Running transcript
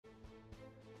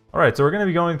Alright, so we're going to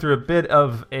be going through a bit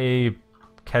of a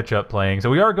catch-up playing. So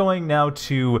we are going now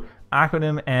to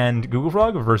Aquanim and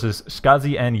GoogleFrog versus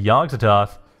Skasi and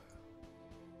Yogzototh.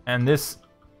 And this...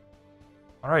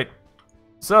 Alright,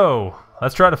 so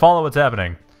let's try to follow what's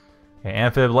happening. Okay,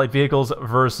 Amphib light vehicles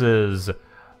versus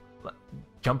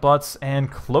Jumpbots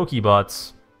and Cloaky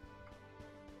bots.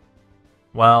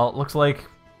 Well, looks like...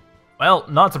 Well,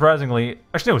 not surprisingly...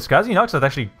 Actually, no, Skasi and Yogzototh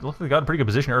actually looked like they got a pretty good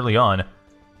position early on.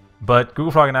 But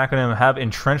GoogleFrog and Aquanim have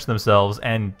entrenched themselves,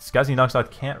 and Skasi and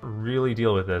Yogzototh can't really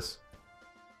deal with this.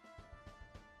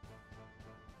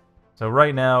 So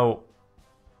right now,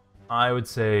 I would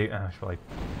say... I should probably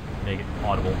make it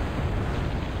audible.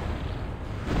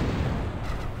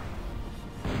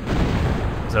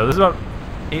 So this is about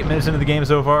 8 minutes into the game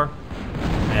so far,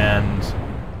 and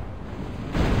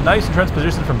nice entrenched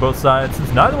positions from both sides,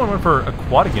 since neither one went for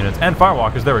aquatic units, and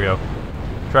firewalkers, there we go.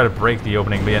 Try to break the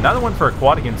opening, but yeah, neither one for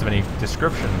aquatic units of any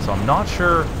description, so I'm not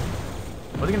sure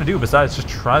what they're going to do besides just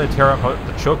try to tear up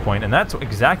the choke point, and that's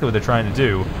exactly what they're trying to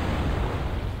do.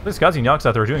 This Skasi and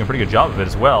Yogzototh are doing a pretty good job of it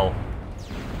as well.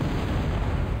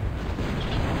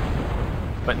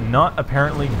 But not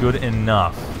apparently good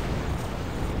enough.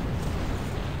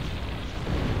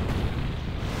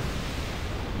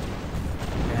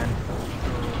 And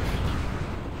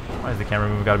why is the camera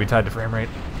movement got to be tied to frame rate?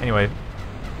 Anyway.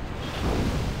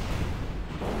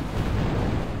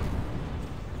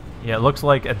 Yeah, it looks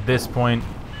like at this point,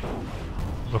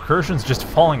 Recursion's just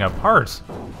falling apart.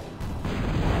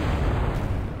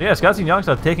 Yeah, Skasi and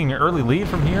Yogzototh taking an early lead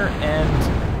from here, and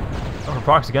over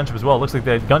proxy gunship as well. It looks like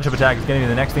the gunship attack is getting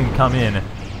the next thing to come in.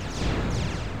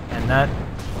 And that...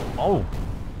 Oh.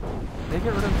 Did they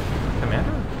get rid of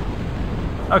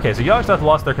commander? Okay, so Yogzototh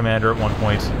lost their commander at one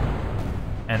point.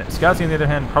 And Skasi, on the other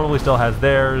hand, probably still has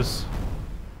theirs.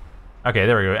 Okay,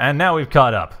 there we go. And now we've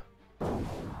caught up.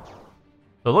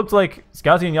 So it looks like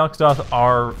Skasi and Yogzototh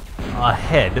are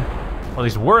ahead. Or at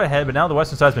least were ahead, but now the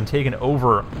western side's been taken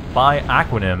over by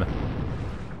Aquanim.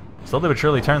 Slowly but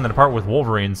surely tearing them apart with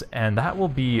Wolverines, and that will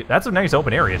be... That's a nice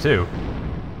open area, too.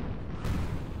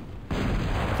 The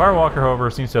Firewalker, however,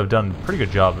 seems to have done a pretty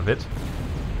good job of it,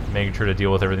 making sure to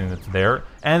deal with everything that's there.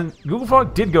 And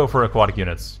GoogleFrog did go for aquatic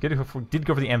units. Did go for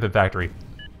the Amphib factory.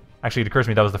 Actually, it occurs to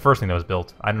me that was the first thing that was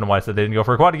built. I don't know why I said they didn't go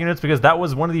for aquatic units, because that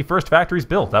was one of the first factories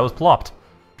built. That was plopped.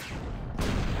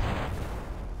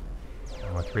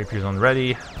 With rapiers on the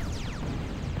ready.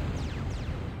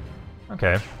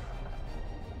 Okay.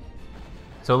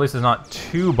 So at least it's not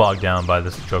too bogged down by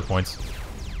the choke points.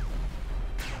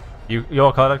 You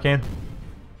all caught up, Kaen?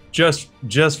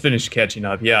 Just finished catching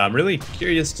up. Yeah, I'm really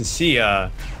curious to see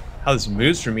how this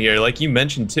moves from here. Like you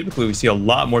mentioned, typically we see a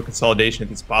lot more consolidation at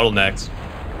these bottlenecks.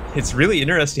 It's really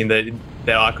interesting that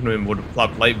Aquanim would have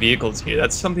plopped light vehicles here.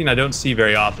 That's something I don't see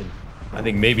very often. I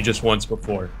think maybe just once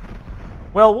before.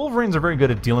 Well, Wolverines are very good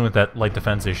at dealing with that light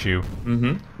defense issue.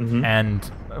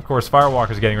 And, of course,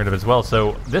 Firewalkers are getting rid of it as well.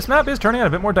 So this map is turning out a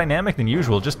bit more dynamic than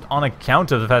usual, just on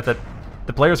account of the fact that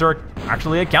the players are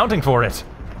actually accounting for it.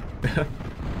 And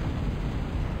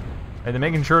they're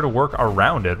making sure to work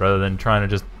around it rather than trying to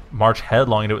just march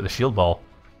headlong into it with a shield ball.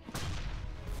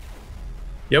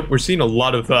 Yep, we're seeing a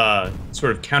lot of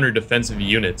sort of counter-defensive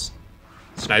units.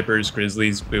 Snipers,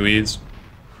 grizzlies, buoys,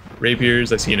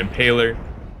 rapiers. I see an impaler.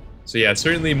 So yeah,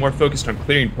 certainly more focused on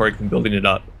clearing pork than building it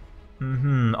up.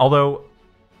 Although,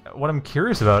 what I'm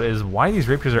curious about is why these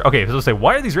rapiers are... Okay, so let's say,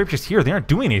 why are these rapiers here? They aren't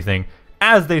doing anything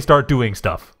as they start doing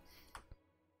stuff.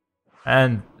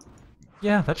 And,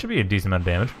 yeah, that should be a decent amount of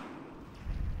damage.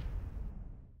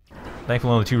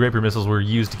 Thankfully, only 2 rapier missiles were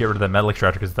used to get rid of that metal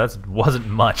extractor, because that wasn't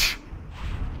much.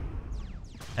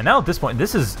 And now at this point,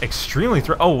 this is extremely...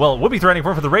 Oh, well, it would be threatening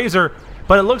for the Razor,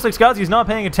 but it looks like Skasi's not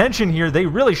paying attention here. They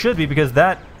really should be, because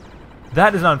that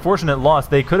is an unfortunate loss.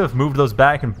 They could have moved those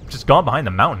back and just gone behind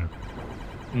the mountain.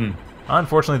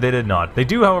 Unfortunately, they did not. They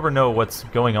do, however, know what's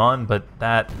going on, but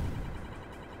that...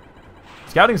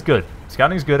 Scouting's good.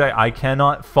 Scouting's good. I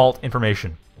cannot fault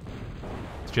information.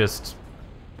 It's just...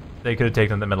 They could have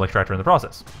taken the metal extractor in the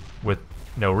process, with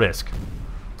no risk.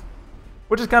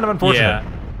 Which is kind of unfortunate.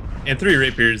 Yeah. And 3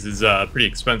 rapiers is a pretty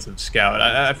expensive scout.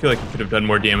 I feel like you could have done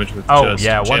more damage with just... Oh,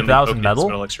 yeah, 1,000 metal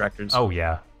extractors. Oh,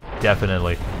 yeah.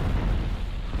 Definitely.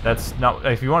 That's not...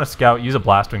 If you want to scout, use a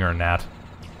blastwing or a gnat.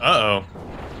 Uh-oh.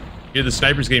 Here the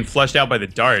sniper's getting flushed out by the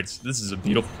darts. This is a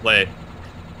beautiful play.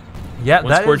 Yeah,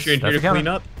 One Scorcher in here to clean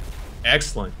up.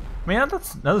 Excellent. Man,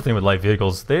 that's another thing with light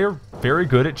vehicles. They are very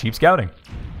good at cheap scouting.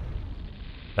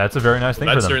 That's a very nice thing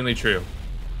for them. That's certainly true.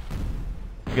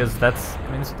 Because that's... I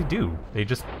mean, that's what they do.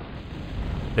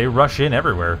 They rush in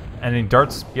everywhere. And in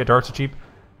darts... Yeah, darts are cheap.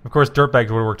 Of course, dirtbags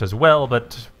would have worked as well,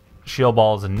 but... shield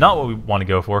balls, and not what we want to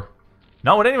go for.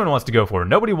 Not what anyone wants to go for.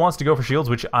 Nobody wants to go for shields,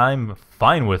 which I'm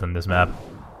fine with in this map.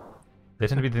 They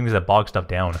tend to be things that bog stuff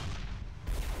down.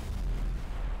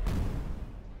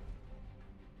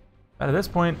 But at this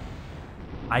point,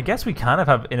 I guess we kind of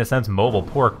have, in a sense, mobile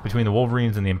pork between the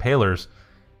Wolverines and the Impalers.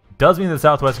 Does mean the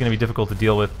Southwest is going to be difficult to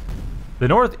deal with. The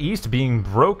Northeast being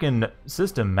broken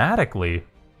systematically.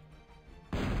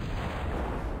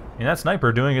 And that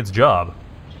sniper doing its job.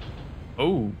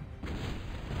 Oh.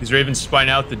 These Ravens spying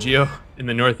out the Geo in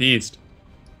the Northeast.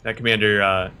 That commander,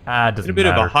 doesn't in a bit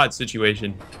matter. of a hot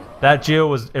situation. That Geo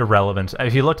was irrelevant.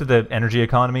 If you looked at the energy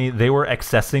economy, they were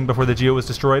accessing before the Geo was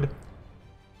destroyed.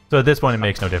 So at this point, it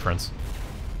makes no difference.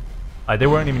 They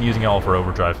weren't even using it all for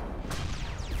overdrive.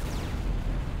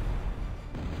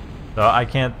 So I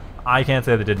can't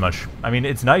say they did much. I mean,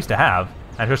 it's nice to have.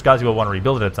 I'm sure Skasi will want to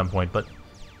rebuild it at some point, but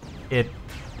it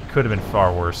could have been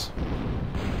far worse.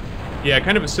 Yeah,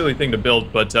 kind of a silly thing to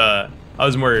build, but I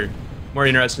was more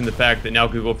interested in the fact that now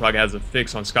GoogleFrog has a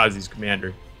fix on Skasi's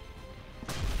commander.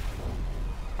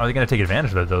 Are they going to take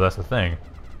advantage of it, though? That's the thing.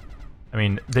 I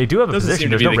mean, they do have a position.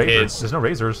 There's no razors. There's no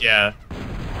razors. Yeah.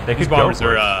 They These could bombers go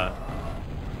for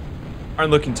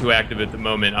aren't looking too active at the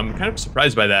moment. I'm kind of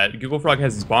surprised by that. GoogleFrog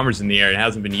has these bombers in the air and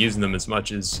hasn't been using them as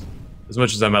much as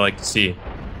I might like to see.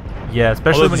 Yeah,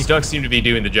 especially although when the Ducks seem to be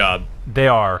doing the job. They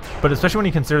are, but especially when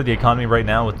you consider the economy right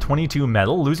now with 22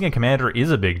 metal, losing a commander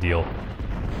is a big deal.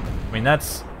 I mean,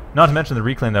 that's not to mention the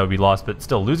reclaim that would be lost, but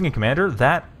still, losing a commander,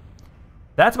 that's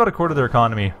about a quarter of their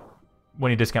economy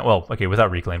when you discount, well, okay,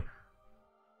 without reclaim.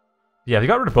 Yeah, if you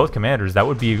got rid of both commanders, that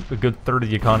would be a good third of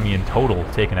the economy in total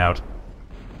taken out.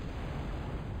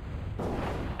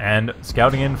 And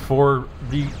scouting in for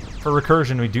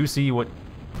recursion, we do see what,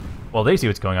 well, they see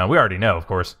what's going on. We already know, of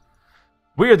course.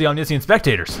 We are the omniscient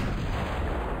spectators.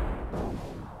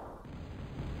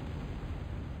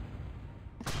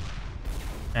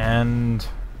 And,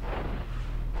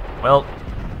 well,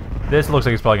 this looks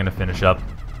like it's probably going to finish up.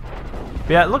 But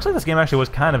yeah, it looks like this game actually was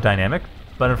kind of dynamic,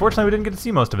 but unfortunately we didn't get to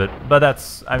see most of it. But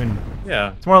that's, I mean,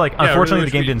 yeah, it's more like, unfortunately really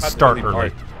the game didn't start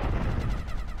early.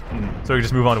 So we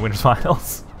just move on to Winter's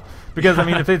Finals. Because, I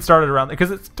mean, if they'd started around,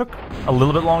 because it took a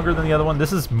little bit longer than the other one,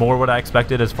 this is more what I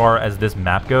expected as far as this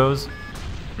map goes.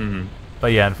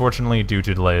 But yeah, unfortunately, due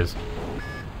to delays,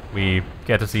 we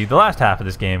get to see the last half of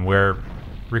this game where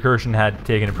Recursion had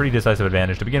taken a pretty decisive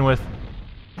advantage to begin with,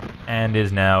 and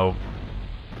is now,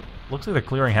 looks like they're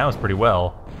clearing house pretty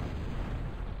well.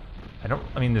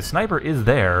 I mean, the sniper is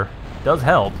there, does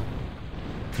help,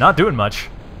 not doing much.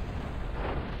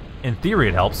 In theory,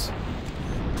 it helps.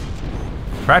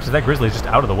 Practice, that Grizzly is just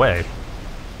out of the way.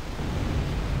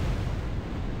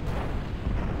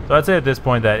 So I'd say at this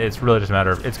point that it's really just a matter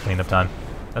of it's cleanup time.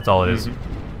 That's all it is.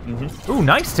 Ooh,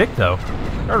 nice tick though.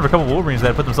 Heard of a couple of Wolverines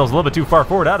that put themselves a little bit too far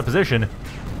forward out of position.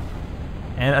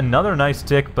 And another nice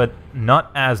tick, but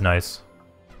not as nice.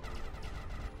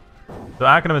 So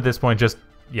Aquanim at this point just,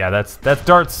 yeah, that's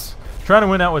darts. Trying to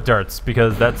win out with darts,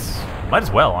 because that's, might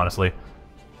as well, honestly.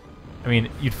 I mean,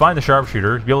 you'd find the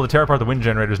sharpshooter, be able to tear apart the wind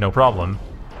generators, no problem.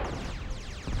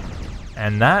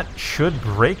 And that should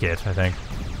break it, I think.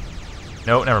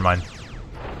 No, never mind.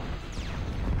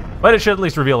 But it should at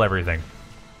least reveal everything.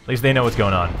 At least they know what's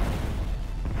going on.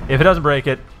 If it doesn't break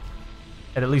it,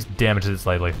 it at least damages it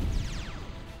slightly.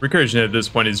 Recursion at this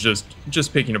point is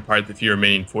just picking apart the few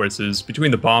remaining forces between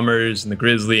the bombers and the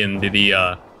Grizzly and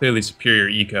the clearly superior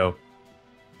eco.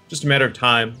 Just a matter of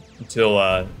time until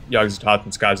Yogzototh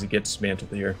and Skasi get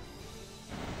dismantled here.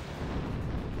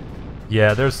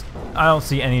 Yeah, I don't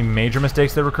see any major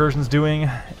mistakes that Recursion's doing.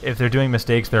 If they're doing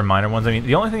mistakes, they're minor ones. I mean,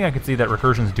 the only thing I could see that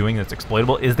Recursion's doing that's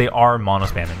exploitable is they are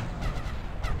mono-spamming.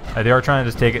 They are trying to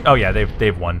just take it. Oh yeah,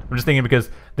 they've won. I'm just thinking because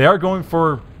they are going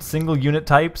for single unit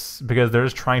types because they're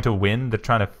just trying to win. They're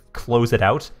trying to close it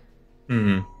out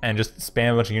and just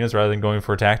spam a bunch of units rather than going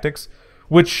for tactics,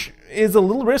 which is a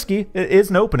little risky. It is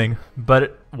an opening, but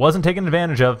it wasn't taken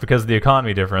advantage of because of the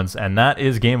economy difference, and that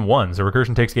is game one. So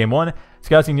Recursion takes game one.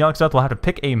 Skasi and Yogzototh will have to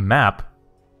pick a map,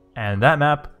 and that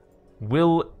map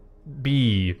will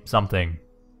be something,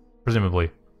 presumably.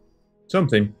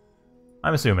 Something.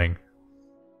 I'm assuming.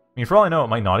 I mean, for all I know, it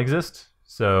might not exist,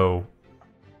 so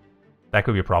that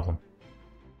could be a problem.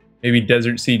 Maybe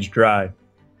Desert Siege Dry.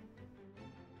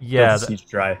 Yeah, Desert Siege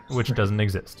Dry. Which doesn't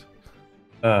exist.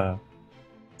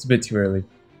 It's a bit too early.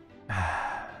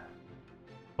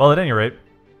 Well, at any rate,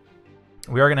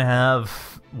 we are going to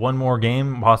have one more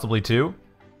game, possibly two.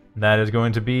 That is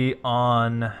going to be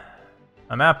on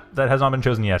a map that has not been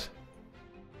chosen yet.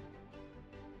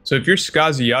 So if you're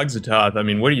Skasi Yogzototh, I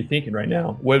mean, what are you thinking right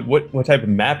now? What type of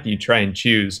map do you try and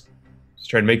choose? Just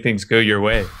try to make things go your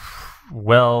way.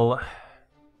 Well,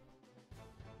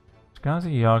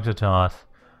 Skasi Yogzototh.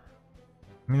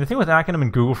 I mean, the thing with Aquanim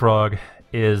and GoogleFrog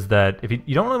is that if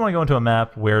you don't really want to go into a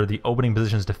map where the opening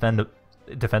position is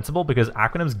defensible, because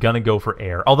Aquanim's gonna go for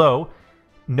air. Although,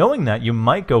 knowing that, you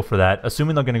might go for that,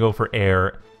 assuming they're gonna go for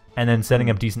air, and then setting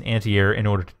up decent anti-air in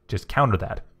order to just counter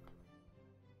that.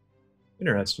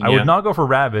 Interesting. I would not go for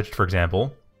Ravaged, for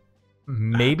example.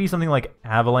 Maybe something like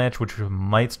Avalanche, which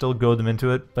might still goad them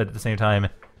into it, but at the same time,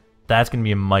 that's going to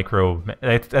be a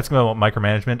that's going to be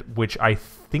micromanagement, which I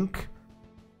think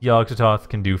Yogzototh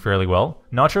can do fairly well.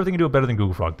 Not sure if they can do it better than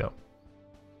GoogleFrog, though.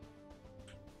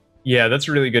 Yeah, that's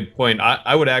a really good point.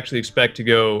 I would actually expect to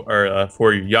go, or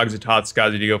for Yogzototh,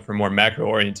 Skasi to go for a more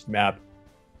macro-oriented map,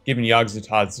 given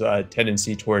Yogzototh's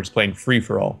tendency towards playing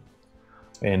free-for-all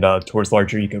and towards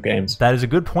larger eco games. That is a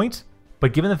good point,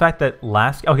 but given the fact that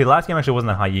last game actually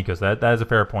wasn't that high eco, so that is a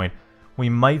fair point. We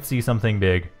might see something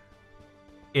big.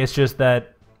 It's just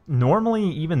that normally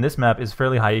even this map is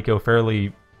fairly high eco,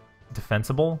 fairly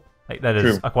defensible. Like, that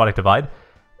is Aquatic Divide.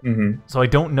 So I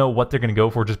don't know what they're going to go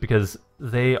for, just because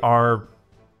they're kind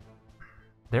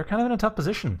of in a tough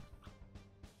position.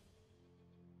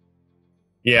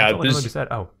 Yeah, really said.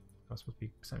 Oh, I was supposed to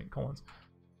be semicolons.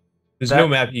 There's no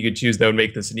map you could choose that would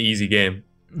make this an easy game.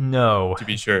 No. To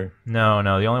be sure. No.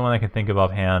 The only one I can think of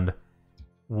offhand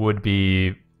would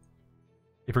be,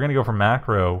 if we're going to go for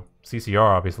macro, CCR,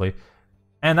 obviously.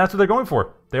 And that's what they're going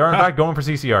for. They are, in fact, going for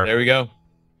CCR. There we go.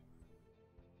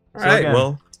 All right,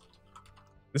 well,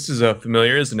 this is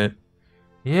familiar, isn't it?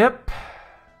 Yep.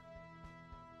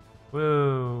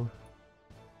 Whoa.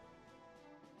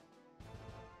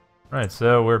 Alright,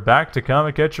 so we're back to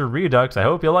Comet Catcher Redux. I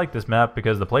hope you like this map,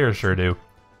 because the players sure do.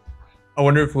 I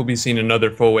wonder if we'll be seeing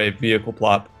another full-wave vehicle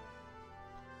plop.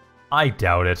 I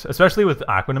doubt it. Especially with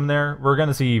Aquanim there, we're going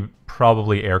to see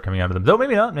probably air coming out of them. Though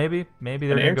maybe not. Maybe they're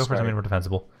going to go for something more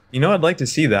defensible. You know, I'd like to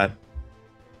see that.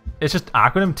 It's just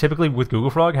Aquanim typically with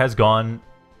GoogleFrog has gone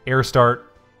air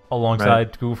start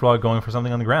alongside GoogleFrog going for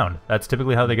something on the ground. That's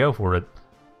typically how they go for it.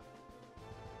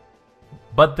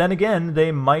 But then again,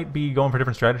 they might be going for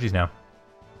different strategies now.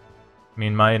 I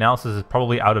mean, my analysis is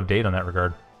probably out of date on that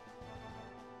regard.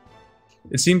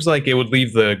 It seems like it would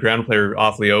leave the ground player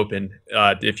awfully open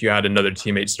if you had another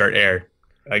teammate start air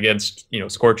against,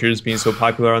 Scorchers being so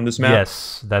popular on this map.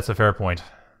 Yes, that's a fair point.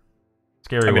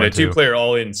 Scary I mean, one, a two-player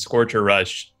all-in Scorcher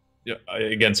rush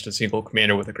against a single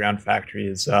commander with a ground factory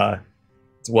is, as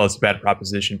well as a bad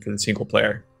proposition for the single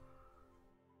player.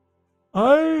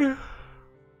 I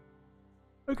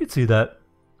could see that.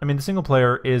 I mean, the single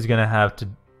player is going to have to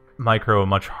micro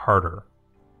much harder.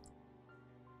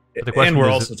 And we're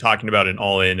also talking about an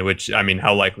all-in, which, I mean,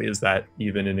 how likely is that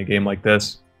even in a game like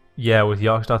this? Yeah, with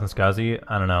Yogzototh and Skasi,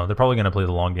 I don't know. They're probably going to play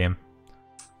the long game.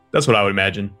 That's what I would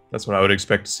imagine. That's what I would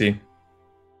expect to see.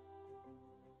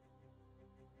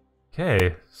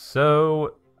 Okay,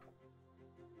 so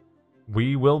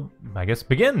we will, I guess,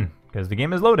 begin, because the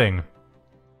game is loading.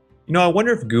 I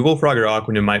wonder if GoogleFrog or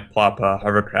Aquanim might plop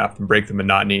hovercraft and break the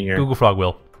monotony here. GoogleFrog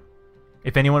will.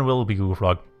 If anyone will, it'll be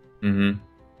GoogleFrog.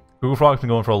 GoogleFrog's been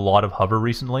going for a lot of hover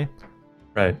recently.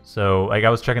 Right. So, like, I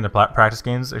was checking their practice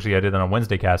games. Actually, I did that on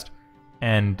Wednesday cast.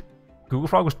 And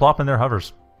GoogleFrog was plopping their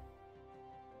hovers.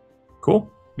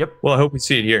 Cool. Yep. Well, I hope we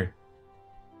see it here.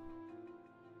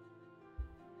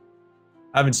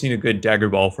 I haven't seen a good dagger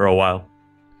ball for a while.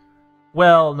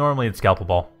 Well, normally it's scalpel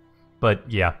ball. But,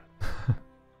 yeah.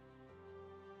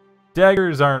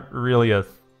 Daggers aren't really a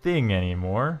thing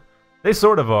anymore. They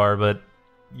sort of are, but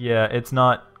yeah, it's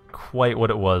not quite what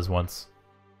it was once.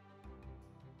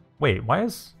 Wait, why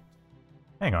is...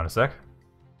 Hang on a sec.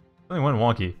 Something went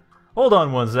wonky. Hold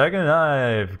on 1 second,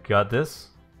 I've got this.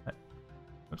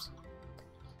 Oops.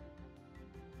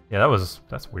 Yeah,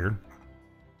 that's weird.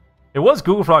 It was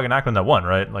GoogleFrog and Aquanim that won,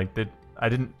 right? Like, I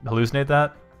didn't hallucinate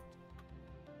that?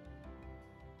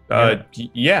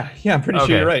 Yeah, I'm pretty sure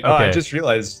you're right. Okay. Oh, I just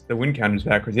realized the win counter's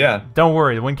backwards, yeah. Don't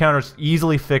worry, the win counter's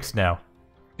easily fixed now.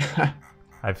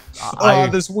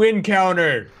 This win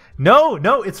counter! No,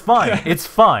 it's fine. It's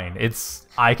fine.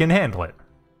 I can handle it.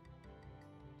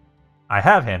 I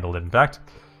have handled it, in fact.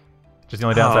 Just the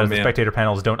only downside is the spectator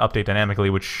panels don't update dynamically,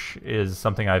 which is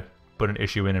something I've put an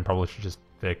issue in and probably should just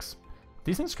fix.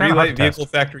 These things kind of hard to test. Vehicle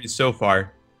factories so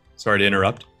far. Sorry to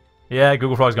interrupt. Yeah,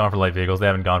 GoogleFrog's gone for light vehicles. They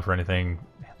haven't gone for anything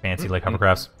fancy like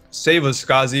hovercrafts. Save us,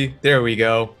 Skasi. There we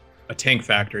go. A tank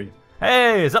factory.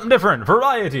 Hey, something different.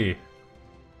 Variety.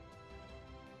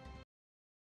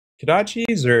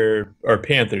 Kodachis or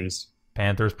Panthers?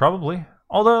 Panthers, probably.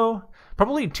 Although,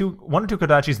 probably 1 or 2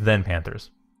 Kodachis, then Panthers.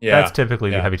 Yeah. That's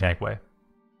typically the heavy tank way.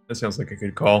 That sounds like a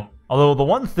good call. Although, the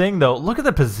one thing, though, look at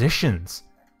the positions.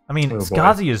 I mean, Oh, boy.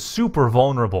 Skasi is super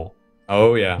vulnerable.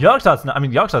 Oh, yeah. Yogzototh's not, I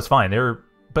mean, Yogzototh's fine.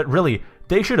 But really,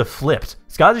 they should have flipped.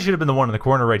 Skasi should have been the one in the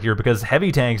corner right here because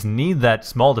heavy tanks need that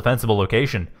small defensible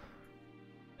location.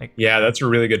 Yeah, that's a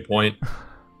really good point.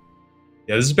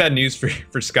 Yeah, this is bad news for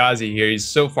Skasi here. He's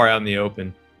so far out in the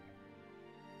open.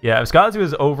 Yeah, if Skasi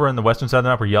was over in the western side of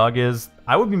the map where Yogg is,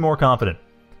 I would be more confident.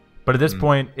 But at this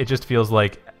point, it just feels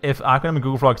like if Aquanim and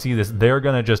GoogleFrog see this, they're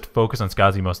going to just focus on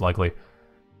Skasi most likely.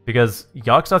 Because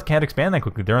Yogzototh can't expand that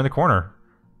quickly. They're in the corner.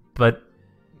 But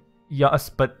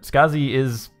Skasi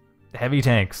is heavy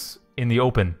tanks in the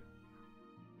open,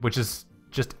 which is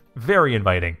just very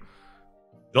inviting.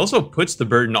 It also puts the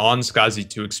burden on Skasi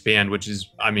to expand, which is,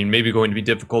 I mean, maybe going to be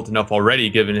difficult enough already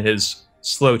given his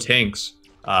slow tanks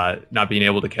not being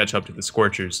able to catch up to the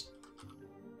Scorchers.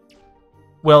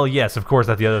 Well, yes, of course,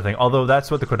 that's the other thing. Although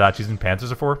that's what the Kodachis and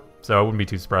Panthers are for, so I wouldn't be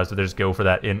too surprised if they just go for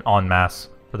that en masse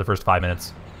for the first 5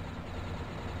 minutes.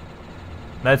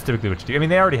 That's typically what you do. I mean,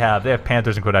 they have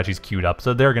Panthers and Kodachis queued up,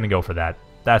 so they're going to go for that.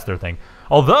 That's their thing.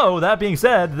 Although, that being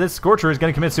said, this Scorcher is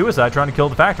going to commit suicide trying to kill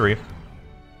the factory.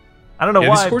 I don't know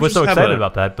why I was so excited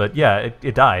about that, but yeah,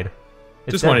 it died.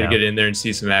 It's just wanted now. to get in there and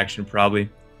see some action, probably.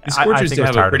 The I Scorchers think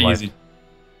have a pretty easy...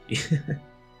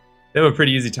 They have a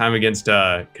pretty easy time against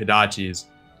Kodachis,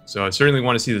 so I certainly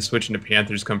want to see the switch into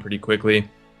Panthers come pretty quickly.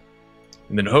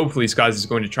 And then hopefully Skasi is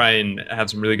going to try and have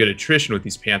some really good attrition with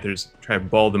these Panthers, try to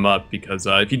ball them up, because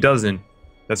if he doesn't,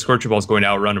 that Scorcher Ball is going to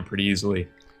outrun him pretty easily.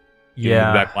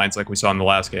 Yeah. The back lines like we saw in the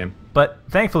last game. But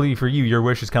thankfully for you, your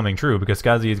wish is coming true, because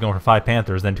Skasi is going for 5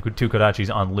 Panthers, then 2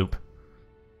 Kodachis on loop.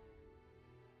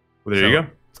 Well, there you go.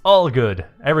 It's all good.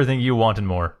 Everything you want and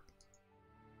more.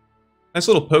 Nice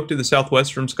little poke to the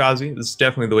southwest from Skasi. This is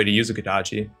definitely the way to use a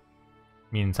Kodachi. I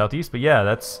mean, southeast, but yeah,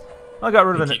 that's... I got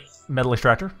rid of a metal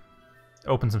extractor.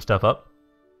 Open some stuff up.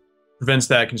 Prevents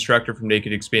that constructor from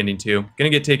naked expanding too. Gonna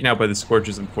get taken out by the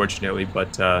Scorchers, unfortunately,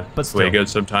 but that's the way it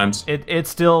goes sometimes. It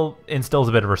still instills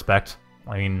a bit of respect.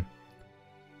 I mean,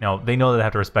 they know that they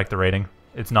have to respect the rating.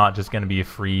 It's not just going to be a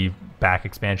free back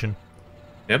expansion.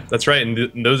 Yep, that's right.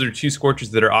 And those are 2 Scorchers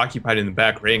that are occupied in the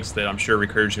back ranks that I'm sure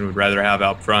Recursion would rather have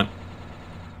out front.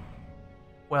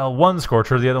 Well, one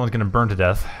Scorcher, the other one's going to burn to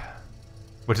death,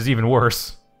 which is even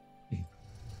worse.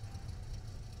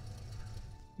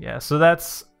 Yeah, so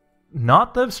that's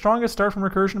not the strongest start from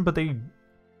Recursion, but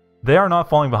they are not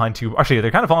falling behind too... Actually,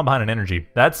 they're kind of falling behind in energy.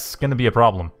 That's going to be a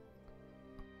problem.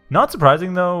 Not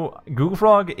surprising, though,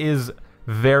 GoogleFrog is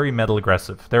very metal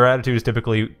aggressive. Their attitude is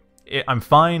typically, I'm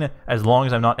fine as long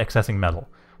as I'm not accessing metal,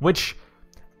 which,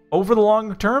 over the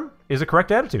long term, is a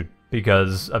correct attitude,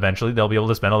 because eventually they'll be able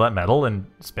to spend all that metal and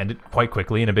spend it quite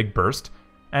quickly in a big burst,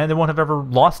 and they won't have ever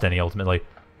lost any, ultimately.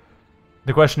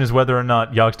 The question is whether or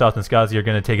not Yogzototh and Skasi are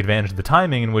going to take advantage of the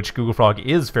timing in which GoogleFrog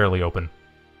is fairly open.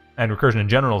 And Recursion in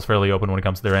general is fairly open when it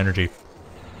comes to their energy.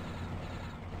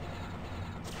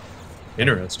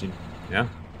 Interesting. Yeah.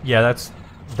 Yeah,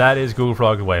 that is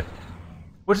GoogleFrog's way.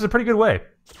 Which is a pretty good way.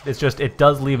 It's just, it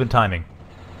does leave in timing.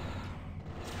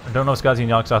 I don't know if Skasi and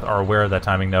Yogzototh are aware of that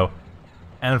timing, though.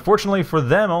 And unfortunately for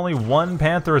them, only 1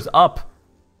 Panther is up.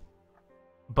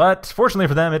 But fortunately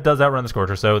for them, it does outrun the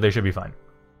Scorcher, so they should be fine.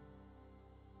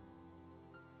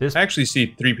 I actually see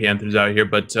 3 Panthers out here,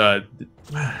 but they're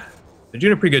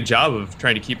doing a pretty good job of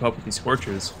trying to keep up with these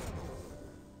Scorchers.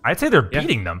 I'd say they're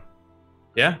beating them.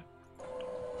 Yeah.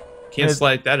 Can't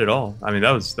slight that at all. I mean, that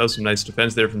was some nice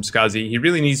defense there from Skasi. He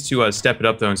really needs to step it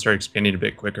up, though, and start expanding a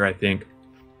bit quicker, I think.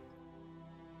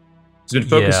 He's been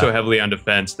focused so heavily on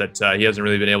defense that he hasn't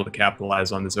really been able to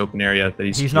capitalize on this open area that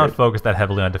he's not focused that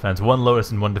heavily on defense. 1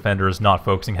 Lotus and 1 Defender is not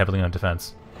focusing heavily on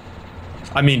defense.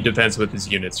 I mean defense with his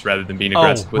units rather than being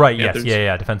aggressive with right, Panthers. Yes,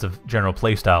 yeah, defensive general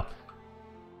playstyle.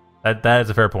 That is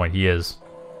a fair point, he is.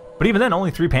 But even then,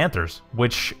 only 3 Panthers,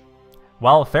 which,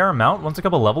 while a fair amount, once a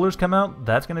couple levelers come out,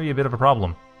 that's going to be a bit of a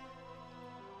problem.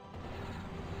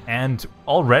 And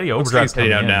already Overdrive's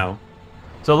coming out now.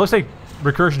 So it looks like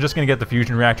Recursion just going to get the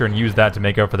fusion reactor and use that to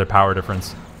make up for their power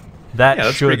difference. That's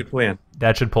a pretty good plan.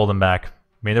 That should pull them back. I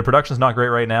mean, their production's not great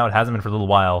right now. It hasn't been for a little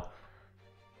while.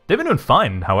 They've been doing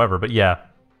fine, however, but yeah,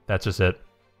 that's just it.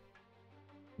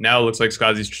 Now it looks like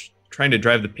Skasi's trying to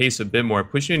drive the pace a bit more,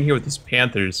 pushing in here with his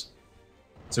Panthers.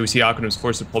 So we see Aquanim's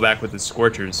forced to pull back with his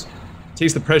Scorchers.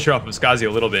 Takes the pressure off of Skasi a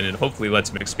little bit and hopefully lets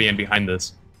him expand behind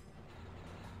this.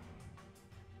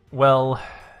 Well,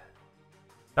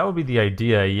 that would be the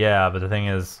idea, yeah, but the thing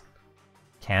is,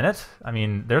 can it? I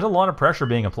mean, there's a lot of pressure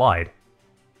being applied.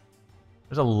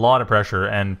 There's a lot of pressure,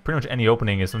 and pretty much any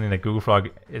opening is something that GoogleFrog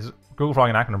and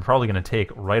Aquanim are probably going to take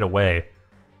right away.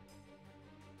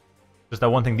 Just that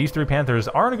one thing, these 3 Panthers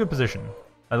are in a good position.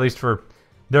 At least for...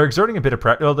 They're exerting a bit of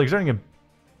pressure... Well, they're exerting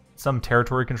some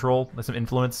territory control, like some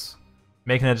influence,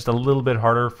 making it just a little bit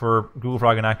harder for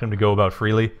GoogleFrog and Aquanim to go about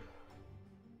freely.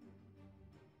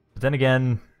 But then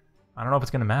again, I don't know if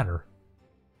it's going to matter.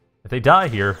 If they die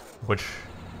here, which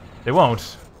they won't,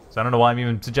 so I don't know why I'm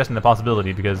even suggesting the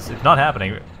possibility, because it's not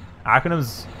happening.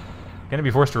 Aquanim's going to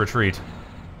be forced to retreat.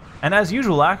 And as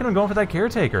usual, Aquanim going for that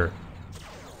caretaker.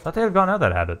 Thought they had gone out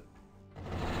that habit.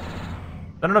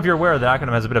 I don't know if you're aware that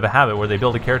Aquanim has a bit of a habit where they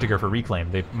build a caretaker for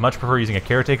reclaim. They much prefer using a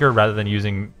caretaker rather than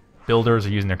using builders or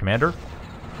using their commander.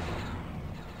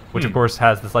 Which, of course,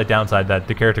 has the slight downside that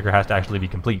the caretaker has to actually be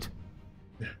complete.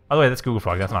 By the way, that's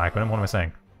GoogleFrog. That's not Aquanim. What am I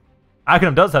saying?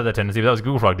 Aquanim does have that tendency, but that was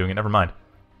GoogleFrog doing it. Never mind.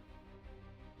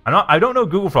 I don't know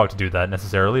GoogleFrog to do that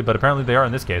necessarily, but apparently they are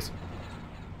in this case.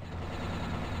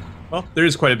 Well, there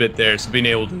is quite a bit there, so being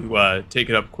able to take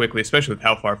it up quickly, especially with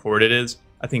how far forward it is,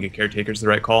 I think a caretaker's the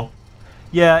right call.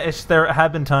 Yeah, there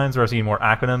have been times where I've seen more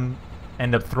Aquanim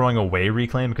end up throwing away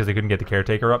reclaim because they couldn't get the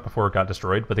caretaker up before it got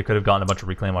destroyed, but they could have gotten a bunch of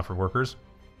reclaim off for workers.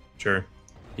 Sure.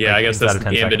 Yeah, like, I guess that's the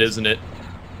gambit, seconds. isn't it?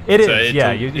 It is,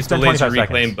 yeah. You spend 25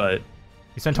 reclaim, seconds. But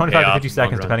you spend 25 to 50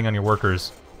 seconds, depending on your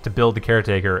workers, to build the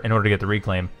caretaker in order to get the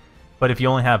reclaim. But if you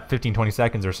only have 15-20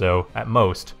 seconds or so, at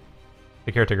most,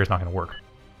 the caretaker's not going to work.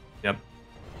 Yep.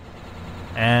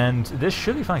 And this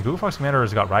should be fine. GoogleFrog's commander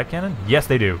has got riot cannon? Yes,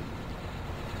 they do.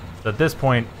 So at this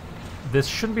point, this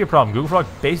shouldn't be a problem. GoogleFrog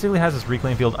basically has this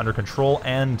reclaim field under control,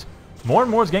 and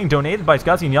more is getting donated by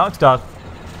Skasi Yogzototh.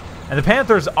 And the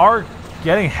Panthers are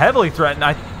getting heavily threatened.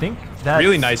 I think that's...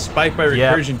 Really nice spike by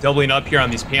Recursion, doubling up here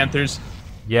on these Panthers.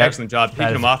 Yeah, excellent job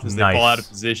picking them off as they fall out of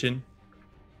position.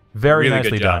 Very really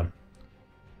nicely good job. done.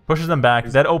 Pushes them back.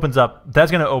 That opens up...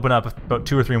 That's going to open up about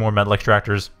 2 or 3 more metal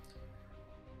extractors,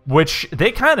 which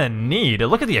they kind of need.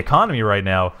 Look at the economy right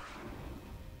now.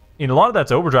 You know, a lot of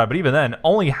that's overdrive, but even then,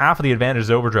 only half of the advantage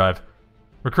is overdrive.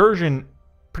 Recursion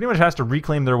pretty much has to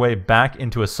reclaim their way back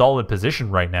into a solid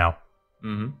position right now.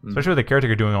 Especially with the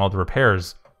caretaker doing all the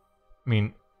repairs. I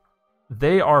mean,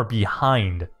 they are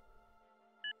behind.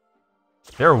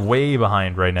 They're way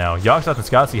behind right now. Yogzototh and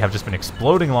Skasi have just been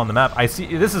exploding along the map. I see,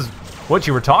 this is what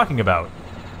you were talking about.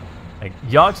 Like,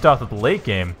 Yogzototh at the late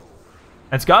game.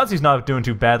 And Skasi's not doing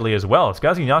too badly as well.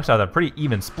 Skasi and Yogzototh have a pretty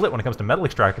even split when it comes to metal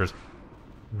extractors.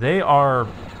 They are...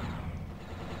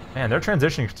 Man, they're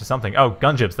transitioning to something. Oh,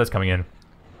 gunships, that's coming in.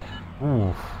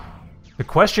 Ooh. The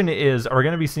question is, are we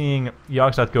going to be seeing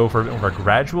Yogzototh go for a bit more of a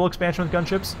gradual expansion with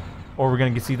gunships? Or are we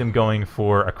going to see them going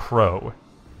for a crow?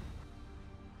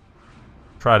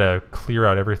 Try to clear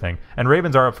out everything. And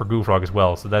Ravens are up for GoogleFrog as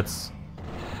well, so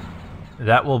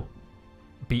that will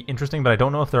be interesting, but I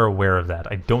don't know if they're aware of that.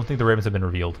 I don't think the Ravens have been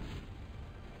revealed.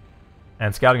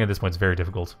 And scouting at this point is very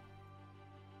difficult.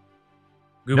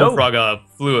 GoogleFrog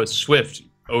flew a Swift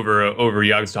over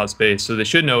Yogzototh's base, so they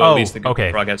should know at least that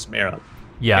GoogleFrog has some air up.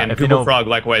 Yeah, and GoogleFrog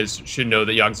likewise should know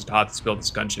that Yogzototh has built this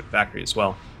gunship factory as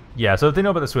well. Yeah, so if they know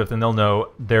about the Swift, then they'll know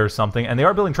there's something. And they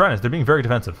are building Tridents. They're being very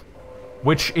defensive,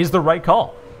 which is the right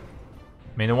call.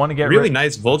 I mean, they want to get really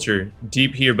nice vulture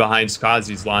deep here behind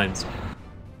Skasi's lines.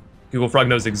 GoogleFrog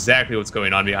knows exactly what's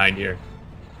going on behind here.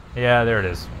 Yeah, there it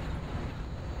is.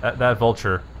 That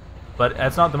vulture. But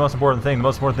that's not the most important thing. The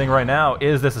most important thing right now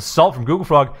is this assault from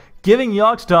GoogleFrog, giving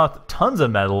Yogzototh tons of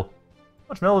metal. How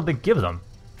much metal did they give them?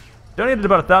 Donated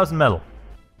about 1,000 metal.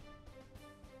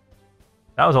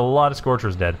 That was a lot of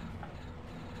Scorchers dead.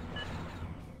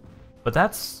 But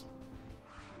that's...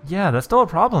 Yeah, that's still a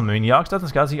problem. I mean, Yogzototh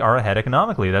and Skasi are ahead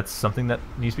economically. That's something that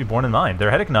needs to be borne in mind. They're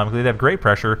ahead economically. They have great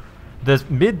pressure. The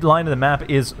mid line of the map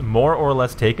is more or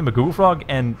less taken, but GoogleFrog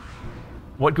and...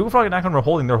 What GoogleFrog and Aquanim are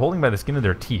holding, they're holding by the skin of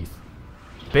their teeth.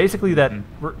 Basically, that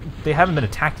they haven't been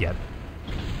attacked yet.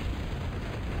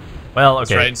 Well,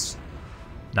 okay. That's right.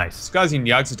 Nice. Skasi and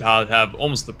Yogzototh have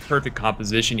almost the perfect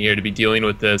composition here to be dealing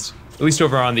with this. At least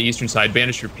over on the eastern side,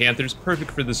 Banished your Panthers,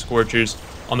 perfect for the Scorchers.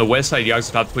 On the west side,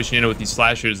 Yogzototh pushing in with these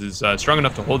Slashers is strong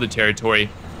enough to hold the territory,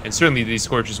 and certainly these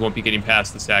Scorchers won't be getting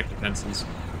past the stack defenses.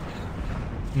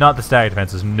 Not the stack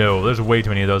defenses, no. There's way too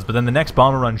many of those, but then the next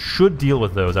bomber run should deal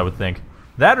with those, I would think.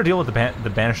 That or deal with the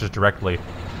Banishers directly.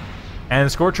 And the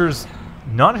Scorchers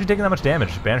not actually taking that much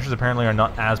damage. Banishers apparently are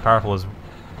not as powerful as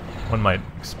one might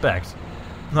expect.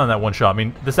 Not in that one shot. I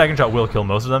mean, the second shot will kill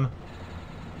most of them.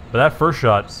 But that first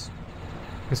shot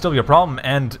can still be a problem.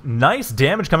 And nice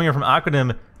damage coming in from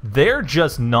Aquanim. They're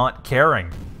just not caring.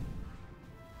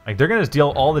 Like, they're going to just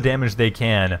deal all the damage they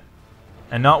can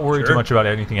and not worry too much about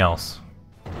anything else.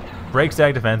 Break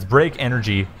stack defense, break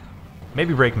energy,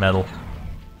 maybe break metal.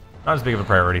 Not as big of a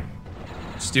priority.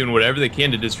 Just doing whatever they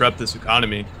can to disrupt this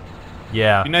economy.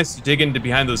 Yeah. It'd be nice to dig into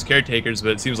behind those caretakers,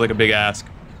 but it seems like a big ask.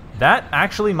 That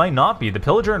actually might not be. The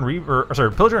Pillager and Reaper,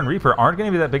 Pillager and Reaper aren't going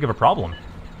to be that big of a problem.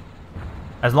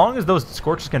 As long as those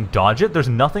Scorchers can dodge it, there's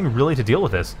nothing really to deal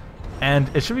with this. And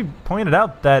it should be pointed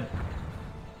out that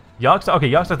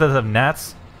Yogzototh does have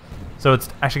gnats, so it's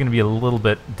actually going to be a little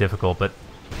bit difficult, but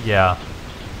yeah.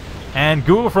 And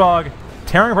GoogleFrog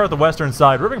tearing apart the western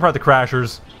side, ripping apart the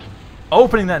Crashers,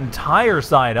 opening that entire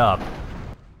side up.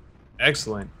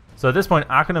 Excellent. So at this point,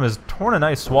 Aquanim has torn a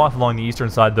nice swath along the eastern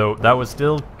side, though that was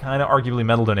still kind of arguably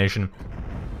metal donation.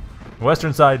 The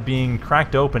western side being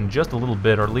cracked open just a little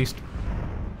bit, or at least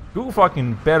GoogleFrog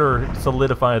can better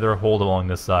solidify their hold along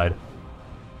this side.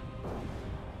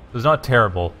 It's not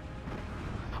terrible.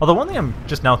 Although one thing I'm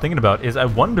just now thinking about is I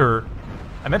wonder,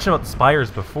 I mentioned about the spires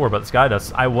before, about the sky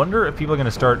dust. I wonder if people are going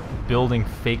to start building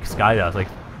fake sky dust, like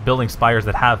building spires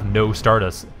that have no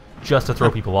stardust, just to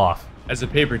throw people off. As a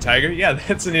paper tiger? Yeah,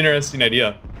 that's an interesting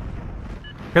idea.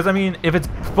 Because, I mean, if it's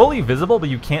fully visible but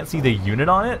you can't see the unit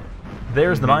on it,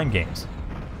 there's the mind games.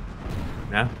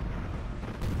 Yeah.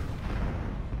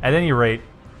 At any rate,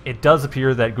 it does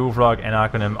appear that GoogleFrog and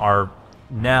Aquanim are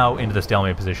now into the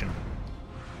stalemate position.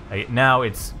 Now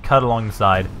it's cut along the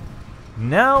side.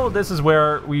 Now this is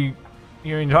where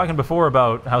you're talking before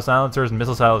about how silencers and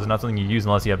missile silos are not something you use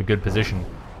unless you have a good position.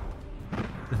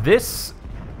 This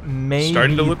may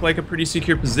starting to look like a pretty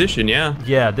secure position, yeah.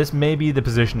 Yeah, this may be the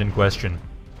position in question.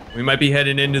 We might be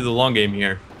heading into the long game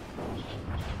here.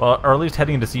 Well, or at least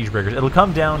heading into siege breakers. It'll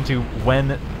come down to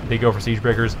when they go for siege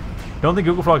breakers. Don't think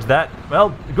GoogleFrog's that... Well,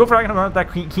 GoogleFrog aren't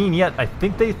that keen yet. I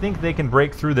think they can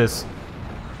break through this.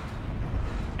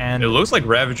 And it looks like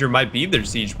Ravager might be their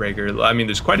siege breaker. I mean,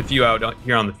 there's quite a few out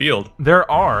here on the field. There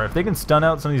are. If they can stun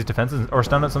out some of these defenses, or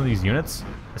stun out some of these units,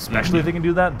 especially if they can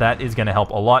do that, that is going to help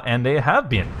a lot, and they have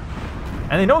been.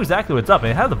 And they know exactly what's up.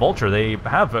 They have the Vulture. They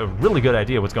have a really good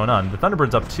idea what's going on. The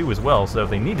Thunderbird's up too as well, so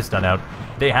if they need to stun out,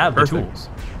 they have the tools.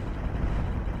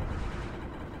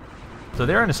 So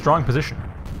they're in a strong position.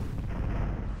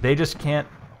 They just can't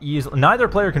easily... Neither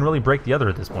player can really break the other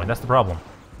at this point. That's the problem.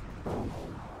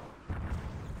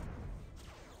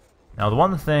 Now, the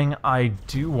one thing I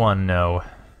do want to know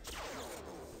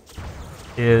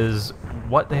is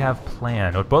what they have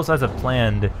planned, what both sides have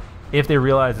planned if they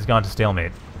realize it's gone to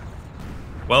stalemate.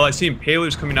 Well, I see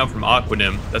Impalers coming out from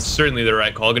Aquanim. That's certainly the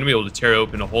right call. Going to be able to tear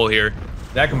open a hole here.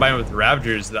 That combined with the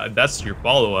Ravagers, that's your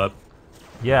follow-up.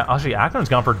 Yeah, actually, Aquanim's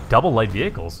gone for double light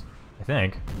vehicles, I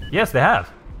think. Yes, they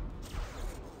have.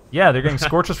 Yeah, they're getting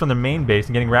Scorchers from the main base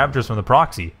and getting Ravagers from the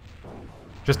proxy.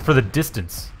 Just for the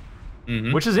distance.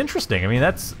 Which is interesting. I mean,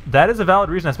 that is a valid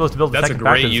reason, I suppose, to build the second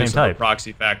factory of the same type. That's a great use of a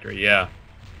proxy factory, yeah.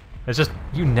 It's just,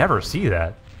 you never see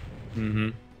that.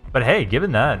 But hey,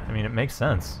 given that, I mean, it makes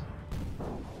sense.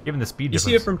 Given the speed difference.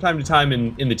 You see it from time to time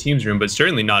in the teams room, but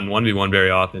certainly not in 1v1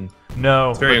 very often.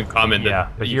 No. It's very uncommon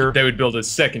that but they would build a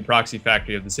second proxy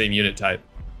factory of the same unit type.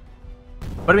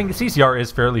 But I mean, the CCR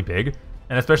is fairly big,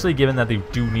 and especially given that they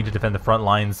do need to defend the front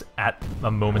lines at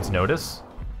a moment's notice,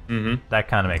 that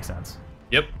kind of makes sense.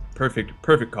 Yep.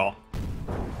 Perfect call.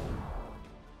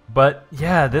 But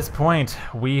yeah, at this point,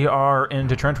 we are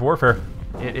into trench warfare.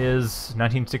 It is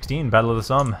 1916, Battle of the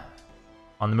Somme,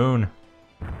 on the moon.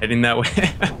 Heading that way.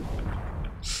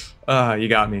 You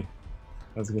got me.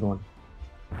 That was a good one.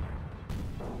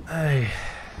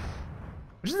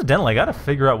 Which is the dental. I gotta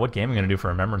figure out what game I'm gonna do for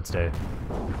Remembrance Day.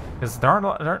 Because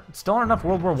there still aren't enough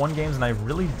World War I games, and I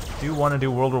really do want to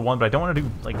do World War I, but I don't want to do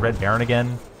like Red Baron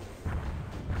again.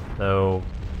 So...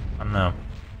 I don't know.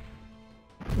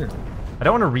 I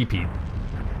don't want to repeat.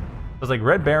 Because like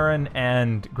Red Baron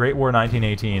and Great War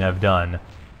 1918 I've done.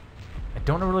 I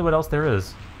don't know really what else there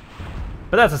is.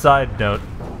 But that's a side note.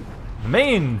 The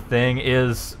main thing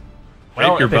is...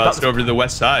 Well, your bust over to the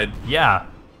west side. Yeah.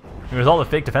 It was all the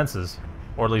fake defenses.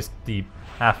 Or at least the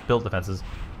half-built defenses.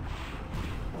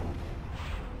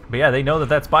 But yeah, they know that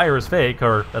that spire is fake,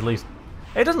 or at least...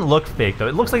 It doesn't look fake, though.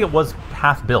 It looks like it was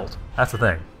half-built. That's the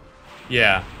thing.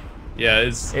 Yeah. Yeah,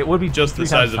 it would be just the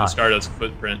size of the Stardust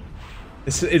footprint.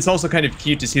 It's also kind of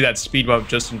cute to see that speed bump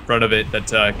just in front of it that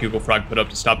GoogleFrog put up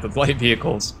to stop the light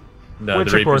vehicles.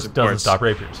 Which, of course, doesn't stop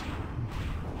rapiers.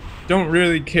 Don't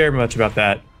really care much about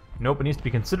that. Nope, it needs to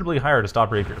be considerably higher to stop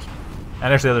rapiers.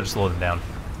 And actually, they'll just slow them down.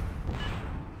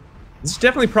 This is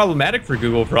definitely problematic for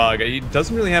GoogleFrog. It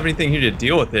doesn't really have anything here to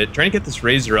deal with it. Trying to get this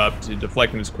Razor up to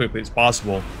deflect them as quickly as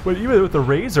possible. But even with the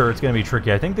Razor, it's going to be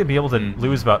tricky. I think they'd be able to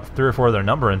lose about 3 or 4 of their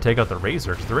number and take out the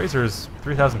Razor. Because the Razor is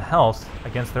 3,000 health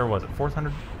against their, was it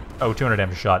 400? Oh, 200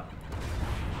 damage shot.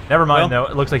 Never mind, though.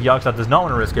 It looks like Yogzototh does not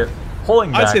want to risk it.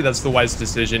 Pulling back. I'd say that's the wise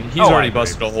decision. He's already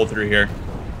busted a hole through here.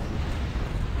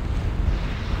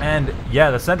 And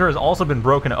yeah, the center has also been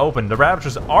broken open. The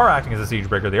Ravagers are acting as a siege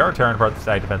breaker. They are tearing apart the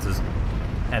stag defenses.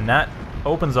 And that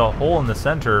opens a hole in the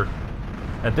center.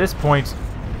 At this point,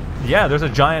 yeah, there's a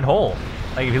giant hole.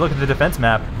 Like, if you look at the defense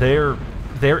map, there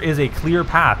is a clear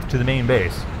path to the main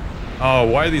base. Oh,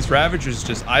 why are these Ravagers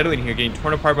just idling here, getting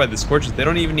torn apart by the Scorches? They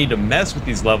don't even need to mess with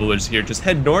these levelers here. Just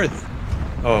head north.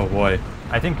 Oh, boy.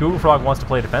 I think GoogleFrog wants to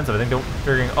play defensive. I think they're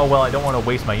figuring, oh, well, I don't want to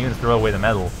waste my units, throw away the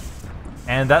metal.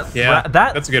 And that's a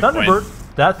good Thunderbird,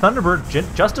 point. That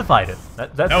Thunderbird justified it.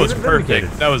 That was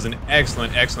perfect. That was an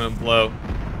excellent, excellent blow.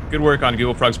 Good work on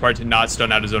GoogleFrog's part to not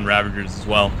stun out his own Ravagers as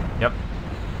well. Yep.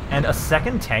 And a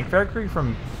second tank factory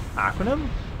from Aquanim?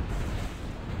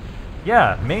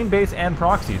 Yeah, main base and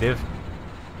proxy.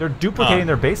 They're duplicating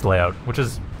their base layout, which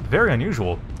is very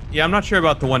unusual. Yeah, I'm not sure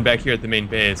about the one back here at the main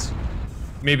base.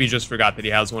 Maybe he just forgot that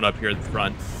he has one up here at the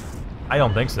front. I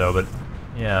don't think so, but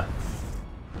yeah.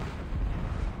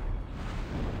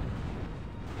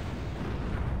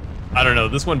 I don't know,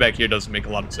 this one back here doesn't make a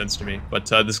lot of sense to me, but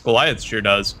this Goliath sure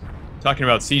does. Talking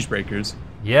about siege breakers.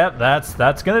 Yep,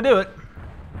 that's gonna do it.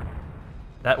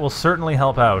 That will certainly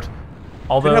help out.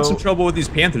 Although could have some trouble with these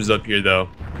Panthers up here, though.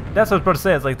 That's what I was about to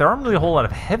say. It's like there aren't really a whole lot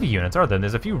of heavy units, are there?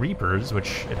 There's a few Reapers,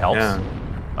 which it helps. Yeah.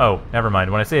 Oh, never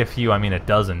mind. When I say a few, I mean a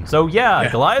dozen. So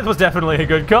yeah, Goliath was definitely a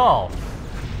good call.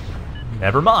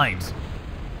 Never mind.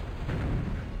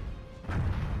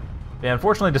 Yeah,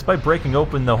 unfortunately, despite breaking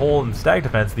open the hole in stag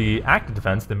defense, the active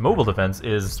defense, the mobile defense,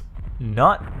 is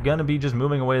not gonna be just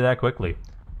moving away that quickly.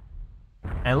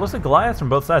 And it looks like Goliaths from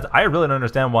both sides. I really don't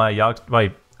understand why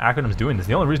Aquanim's doing this.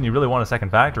 The only reason you really want a second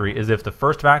factory is if the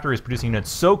first factory is producing units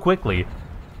so quickly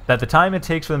that the time it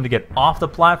takes for them to get off the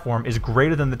platform is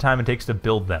greater than the time it takes to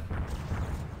build them.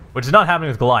 Which is not happening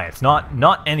with Goliaths.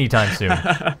 Not anytime soon.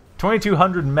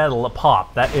 2,200 metal a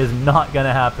pop. That is not going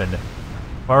to happen.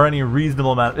 Or any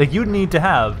reasonable amount. Like, you'd need to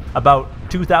have about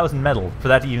 2,000 metal for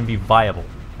that to even be viable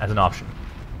as an option.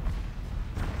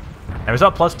 And if it's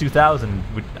not plus 2,000,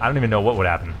 I don't even know what would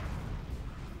happen.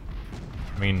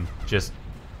 I mean, just...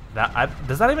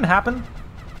 does that even happen?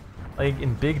 Like,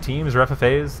 in big teams or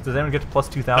FFAs? Does anyone get to plus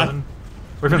 2,000?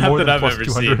 Or even more than plus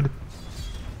 200?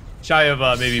 Shy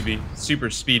of maybe super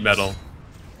speed metal.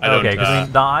 Okay, because I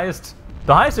mean, the highest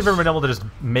I've ever been able to just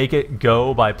make it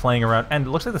go by playing around, and it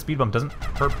looks like the speed bump doesn't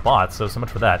hurt bots, so much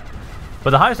for that. But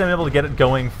the highest I'm able to get it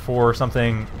going for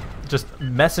something just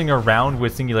messing around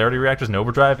with singularity reactors and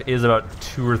overdrive is about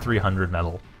 200 or 300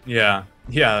 metal. Yeah,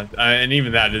 and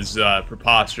even that is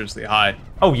preposterously high.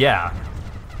 Oh yeah.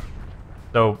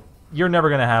 So you're never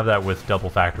gonna have that with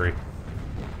double factory.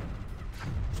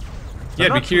 Yeah,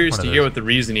 I'd be curious to hear what the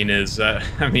reasoning is.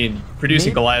 I mean,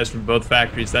 producing Goliaths from both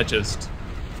factories, that just...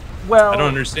 Well, I don't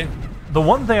understand. The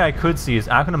one thing I could see is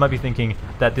Aquanim might be thinking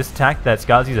that this attack that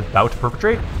Skasi is about to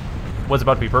perpetrate was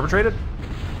about to be perpetrated,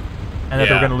 and that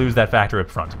they're going to lose that factory up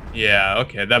front. Yeah,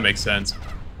 okay, that makes sense.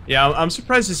 Yeah, I'm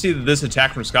surprised to see that this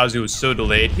attack from Skasi was so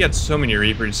delayed. He had so many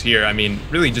Reapers here. I mean,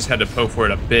 really just had to poke for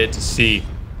it a bit to see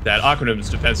that Aquanim's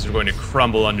defenses are going to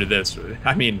crumble under this.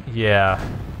 I mean... Yeah.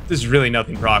 There's really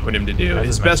nothing for Aquanim to do.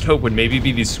 His best hope would maybe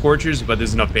be these Scorchers, but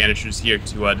there's enough Banishers here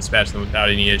to dispatch them without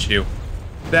any issue.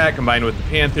 That, combined with the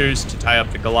Panthers to tie up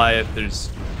the Goliath, there's...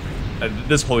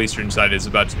 this whole eastern side is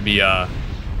about to be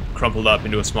crumpled up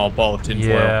into a small ball of tinfoil.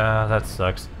 Yeah, that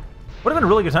sucks. Would have been a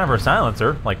really good time for a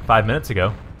silencer, like 5 minutes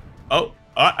ago. Oh,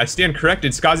 I stand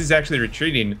corrected. Skasi's actually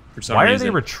retreating for some reason. Why are they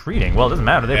retreating? Well, it doesn't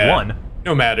matter. They've won.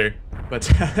 No matter. But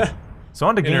so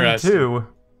on to game 2.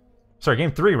 Sorry,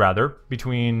 game 3, rather,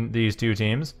 between these two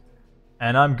teams.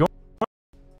 And I'm going...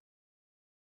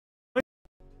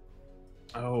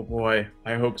 Oh boy,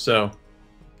 I hope so.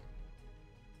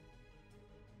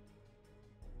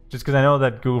 Just because I know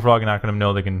that GoogleFrog and Aquanim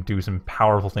know they can do some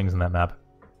powerful things in that map.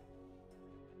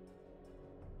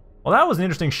 Well, that was an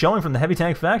interesting showing from the Heavy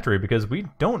Tank Factory, because we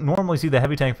don't normally see the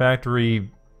Heavy Tank Factory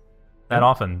that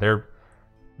often.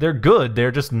 They're good,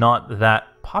 they're just not that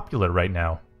popular right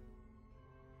now.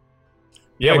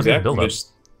 Yeah, exactly.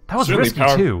 That was risky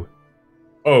too.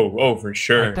 Oh, for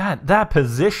sure. Like that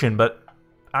position, but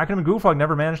Aquanim and GoogleFrog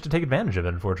never managed to take advantage of it,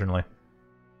 unfortunately.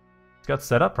 It's got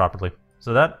set up properly.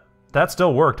 So that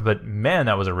still worked, but man,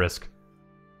 that was a risk.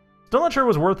 Still not sure it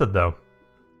was worth it, though.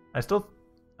 I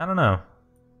don't know.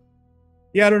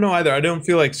 Yeah, I don't know either. I don't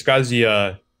feel like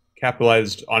Skasi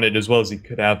capitalized on it as well as he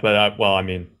could have, but, well, I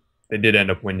mean, they did end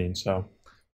up winning, so...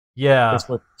 Yeah. That's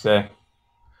what to say.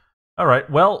 Alright,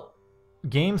 well...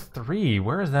 Game 3,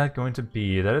 where is that going to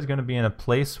be? That is going to be in a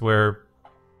place where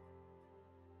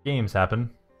games happen.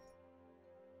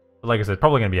 But like I said,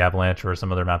 probably going to be Avalanche or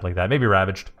some other map like that. Maybe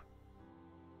Ravaged.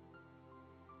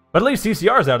 But at least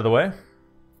CCR is out of the way.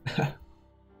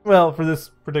 Well, for this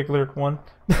particular one.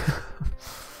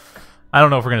 I don't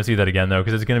know if we're gonna see that again though,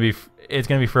 because it's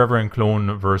gonna be Forever and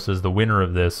Clone versus the winner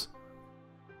of this.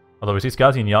 Although we see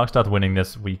Skasi and Yogzototh winning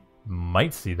this, we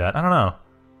might see that. I don't know.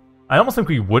 I almost think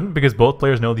we wouldn't, because both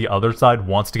players know the other side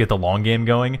wants to get the long game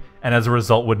going, and as a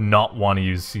result would not want to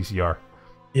use CCR.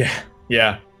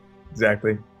 Yeah,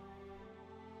 exactly.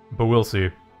 But we'll see.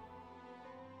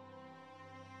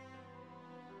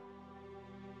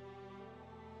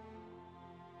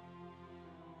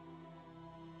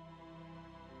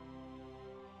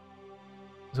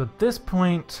 So at this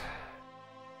point,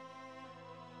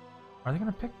 are they going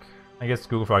to pick? I guess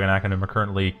GoogleFrog and Aquanim are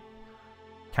currently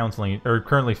counseling, or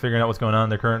currently figuring out what's going on.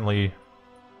 They're currently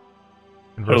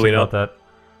conversing about that.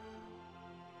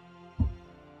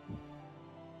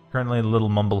 Currently a little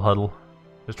mumble huddle,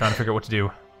 just trying to figure out what to do.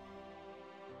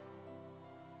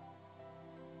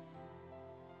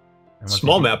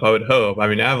 Small map, I would hope. I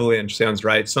mean, Avalanche sounds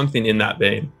right. Something in that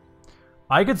vein.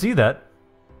 I could see that.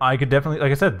 I could definitely,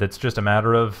 like I said, that's just a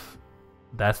matter of,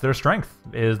 that's their strength,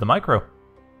 is the micro.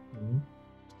 Mm-hmm.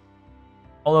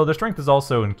 Although their strength is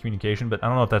also in communication, but I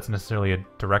don't know if that's necessarily a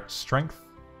direct strength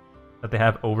that they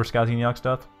have over Skasi and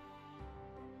Yogzototh.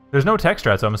 There's no tech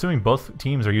strat, so I'm assuming both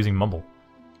teams are using mumble.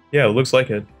 Yeah, it looks like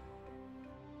it.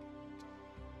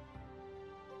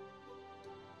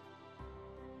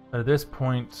 But at this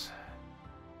point,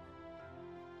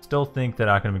 still think that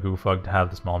Aquanim and GoogleFrog have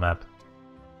the small map.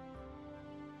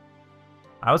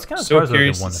 I was kind of so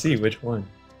curious to see which one.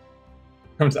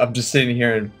 I'm just sitting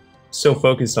here and so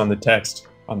focused on the text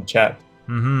on the chat.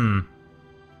 Mm-hmm.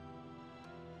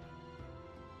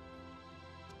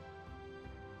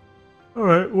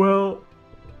 Alright, well...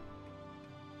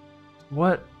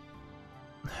 What?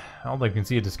 I don't think we can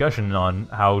see a discussion on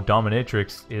how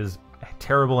Dominatrix is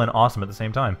terrible and awesome at the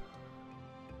same time.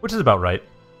 Which is about right.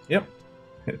 Yep.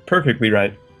 Perfectly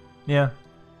right. Yeah.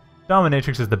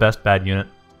 Dominatrix is the best bad unit.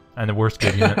 And the worst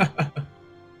good unit.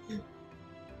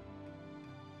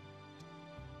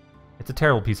 It's a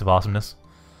terrible piece of awesomeness.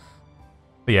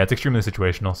 But yeah, it's extremely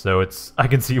situational, so it's I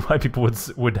can see why people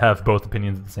would have both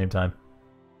opinions at the same time.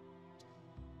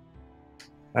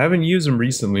 I haven't used them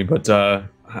recently, but I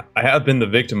have been the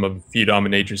victim of a few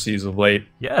dominatrices of late.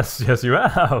 Yes, yes you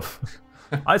have.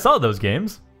 I saw those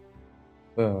games.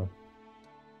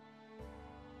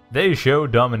 They show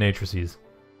dominatrices.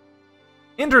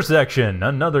 Intersection,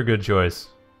 another good choice.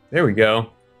 There we go.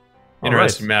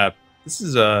 Interesting map. This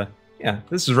is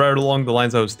this is right along the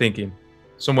lines I was thinking.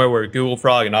 Somewhere where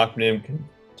GoogleFrog and Aquanim can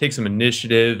take some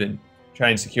initiative and try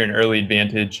and secure an early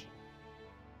advantage.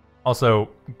 Also,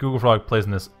 GoogleFrog plays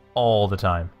in this all the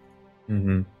time.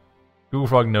 Mm-hmm.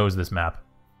 GoogleFrog knows this map.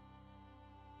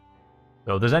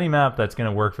 So if there's any map that's going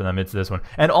to work for them, it's this one.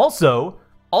 And also,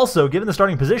 given the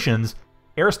starting positions,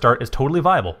 air start is totally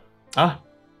viable.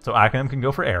 So Aquanim can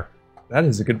go for air. That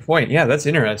is a good point. Yeah, that's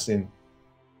interesting.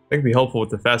 That could be helpful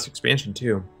with the fast expansion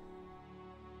too.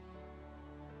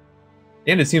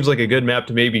 And it seems like a good map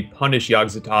to maybe punish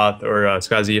Yogzototh or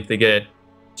Skasi if they get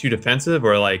too defensive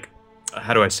or like,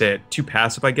 how do I say it, too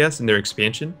passive, I guess, in their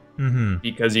expansion. Mm-hmm.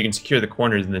 Because you can secure the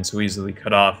corners and then so easily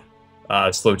cut off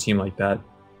a slow team like that.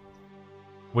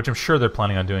 Which I'm sure they're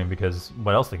planning on doing because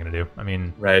what else are they going to do? I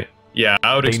mean... Right. Yeah,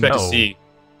 I would expect to see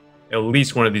at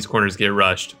least one of these corners get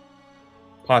rushed.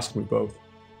 Possibly both.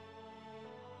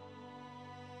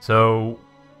 So,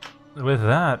 with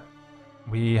that,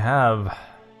 we have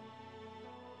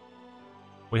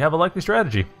a likely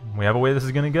strategy. We have a way this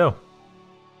is going to go.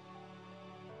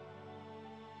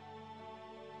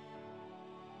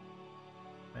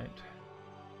 Right.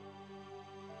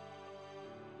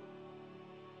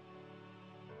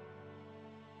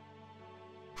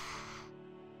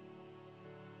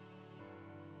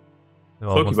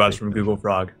 Cloaky bots from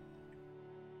GoogleFrog.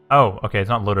 Oh, okay, it's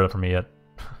not loaded up for me yet.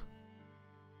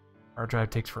 Hard drive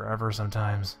takes forever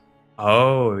sometimes.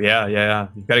 Oh, yeah.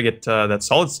 You've got to get that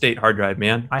solid state hard drive,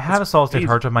 man. I have a solid state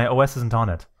hard drive. My OS isn't on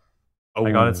it. Oh,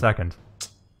 I got it second.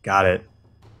 Got it.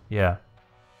 Yeah.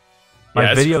 My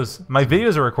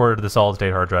videos are recorded to the solid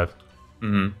state hard drive.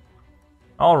 Mm-hmm.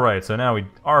 All right, so now we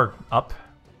are up.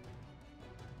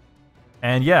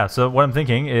 And yeah, so what I'm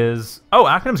thinking is... Oh,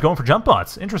 Aquanim's going for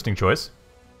Jumpbots. Interesting choice.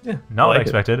 Yeah, not what I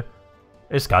expected.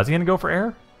 Is Skasi going to go for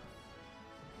air?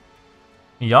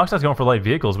 Yogzototh's going for light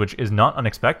vehicles, which is not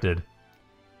unexpected.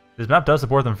 This map does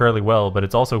support them fairly well, but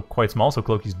it's also quite small, so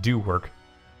Cloakies do work.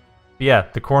 But yeah,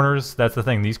 the corners, that's the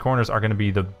thing. These corners are going to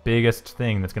be the biggest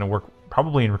thing that's going to work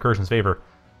probably in Recursion's favor.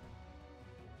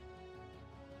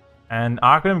 And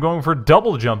Aquanim going for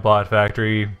double Jumpbot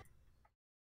Factory.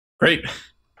 Great.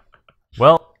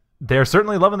 Well, they're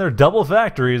certainly loving their double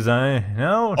factories. I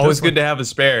know. Always good to have a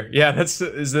spare. Yeah, that's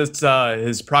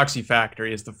his proxy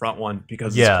factory is the front one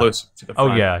because it's close to the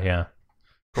front. Oh yeah, yeah.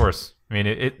 Of course. I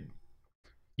mean,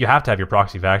 you have to have your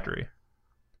proxy factory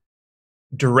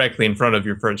directly in front of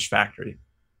your first factory.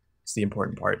 It's the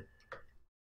important part.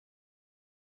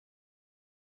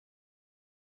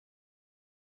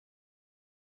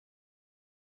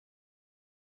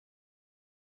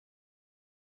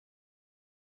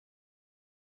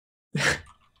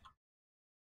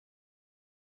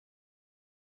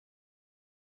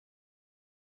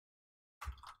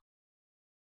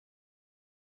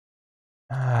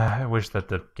 I wish that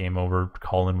the game over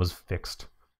call-in was fixed.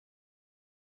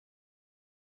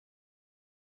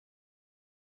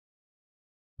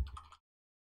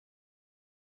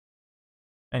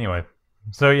 Anyway,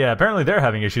 so yeah, apparently they're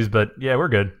having issues, but yeah, we're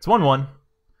good. It's 1-1.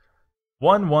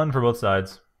 1-1 for both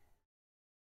sides.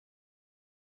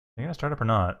 Are you gonna start up or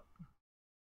not?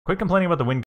 Quit complaining about the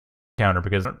win counter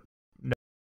because no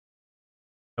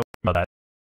about that.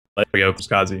 There we go,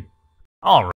 Skasi.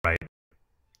 All right.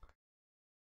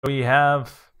 We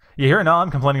have. You hear it now?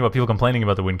 I'm complaining about people complaining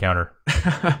about the win counter.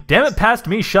 Damn it! Past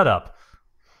me. Shut up.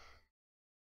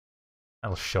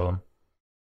 I'll show them.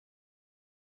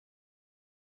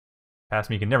 Past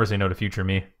me, you can never say no to future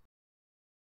me.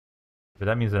 But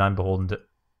that means that I'm beholden to...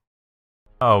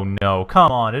 Oh no,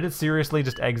 come on, did it seriously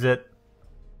just exit?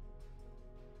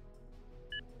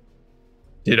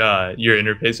 Did your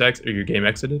interface exit or your game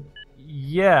exited?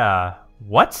 Yeah.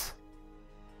 What?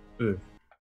 Ugh.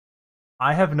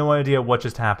 I have no idea what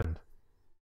just happened.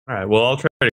 Alright, well I'll try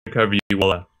to cover you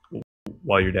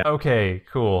while you're down. Okay,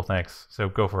 cool, thanks. So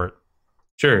go for it.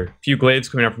 Sure. A few glaives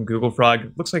coming out from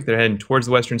GoogleFrog. Looks like they're heading towards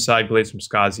the western side. Glaives from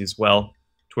Skasi as well,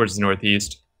 towards the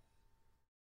northeast.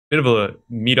 Bit of a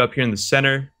meet up here in the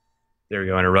center. There we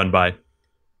go, and a run by.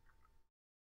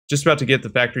 Just about to get the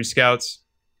factory scouts.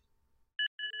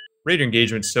 Raider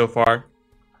engagement so far.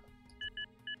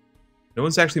 No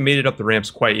one's actually made it up the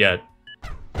ramps quite yet.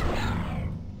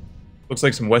 Looks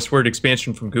like some westward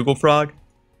expansion from GoogleFrog.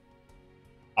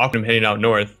 Aquanim heading out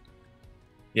north.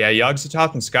 Yeah,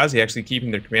 Yogzototh and Skasi actually keeping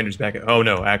their commanders back at... Oh,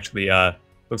 no, actually,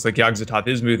 looks like Yogzototh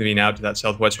is moving out to that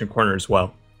southwestern corner as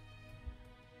well.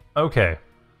 Okay.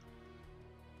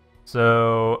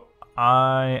 So,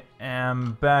 I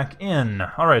am back in.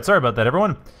 Alright, sorry about that,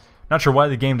 everyone. Not sure why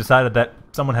the game decided that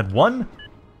someone had won,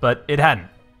 but it hadn't.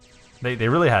 They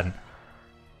really hadn't.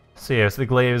 So, yeah, so the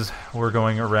glaives were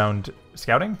going around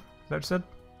scouting? Is that what you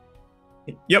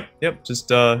said? Yep.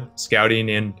 Just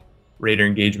scouting and raider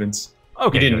engagements.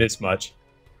 Okay, you didn't miss much.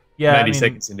 Yeah, 90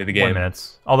 seconds into the game. 1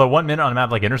 minute. Although 1 minute on a map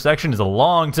like Intersection is a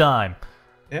long time.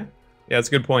 Yeah, that's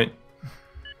a good point.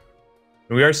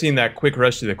 And we are seeing that quick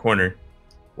rush to the corner.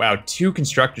 Wow, 2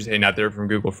 constructors heading out there from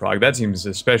GoogleFrog. That seems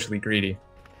especially greedy.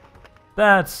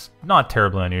 That's not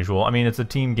terribly unusual. I mean, it's a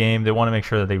team game. They want to make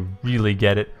sure that they really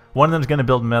get it. One of them's going to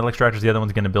build metal extractors. The other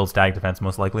one's going to build static defense,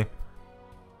 most likely.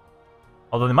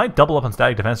 Although they might double up on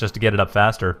static defense just to get it up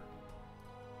faster.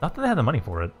 Not that they have the money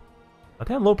for it. Are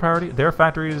they on low priority? Their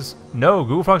factories... No,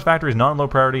 GoogleFrog's factory is not on low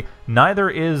priority. Neither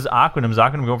is Aquanim's.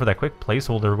 Aquanim going for that quick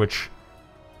placeholder, which...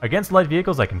 Against light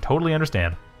vehicles, I can totally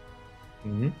understand.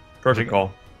 Perfect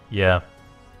call. Yeah.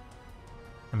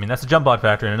 I mean, that's a Jumpbot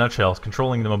factory in a nutshell. It's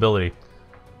controlling the mobility.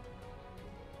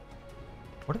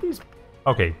 What are these?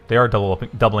 Okay, they are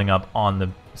doubling up on the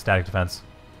static defense.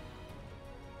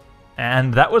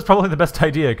 And that was probably the best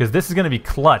idea, because this is going to be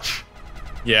clutch.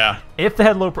 Yeah. If they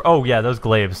had low... Oh, yeah, those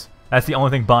glaives. That's the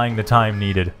only thing buying the time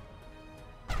needed.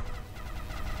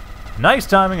 Nice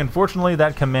timing. Unfortunately,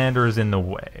 that commander is in the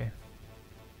way.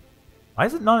 Why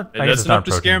is it not... I guess it's enough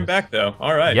to scare him back, though.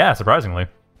 All right. Yeah, surprisingly.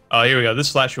 Oh, here we go. This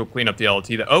slash will clean up the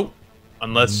LT. Oh,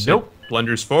 unless it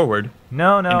blunders forward.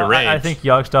 No. I think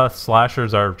Yogzototh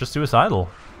slashers are just suicidal.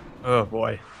 Oh,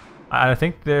 boy. I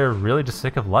think they're really just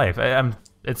sick of life.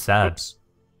 It's sad. Oops.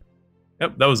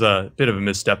 Yep, that was a bit of a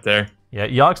misstep there. Yeah,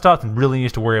 Yogzototh really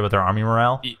needs to worry about their army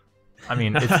morale. I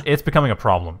mean, it's becoming a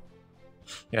problem.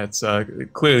 Yeah, it's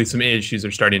clearly some issues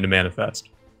are starting to manifest.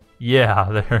 Yeah,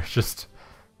 they're just...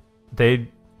 They'd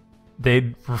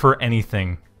prefer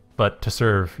anything but to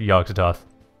serve Yogzototh.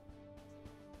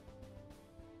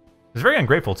 He's very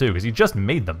ungrateful, too, because he just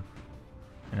made them.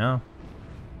 You know?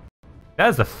 That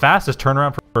is the fastest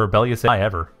turnaround for rebellious AI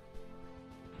ever.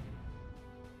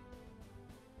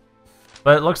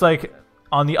 But it looks like,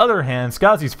 on the other hand,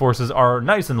 Skasi's forces are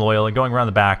nice and loyal and going around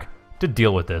the back to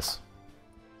deal with this.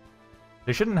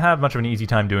 They shouldn't have much of an easy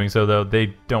time doing so, though.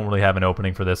 They don't really have an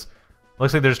opening for this.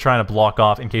 Looks like they're just trying to block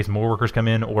off in case more workers come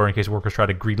in, or in case workers try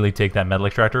to greedily take that metal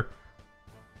extractor.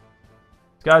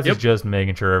 Skasi's just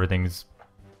making sure everything's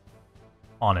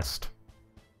honest.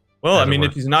 Well, I mean,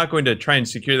 if he's not going to try and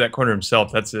secure that corner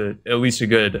himself, that's at least a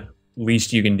good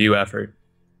least you can do effort.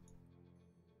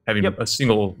 Having a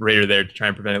single raider there to try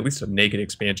and prevent at least a naked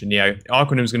expansion. Yeah,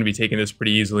 Aquanim's going to be taking this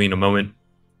pretty easily in a moment.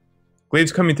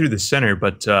 Glaive's coming through the center,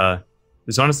 but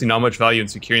there's honestly not much value in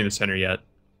securing the center yet.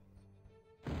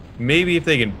 Maybe if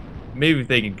they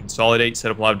can consolidate, set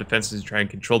up a lot of defenses to try and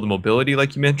control the mobility,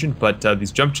 like you mentioned, but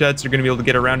these jump jets are going to be able to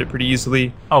get around it pretty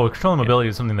easily. Oh, controlling mobility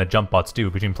is something that Jumpbots do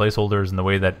between placeholders and the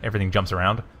way that everything jumps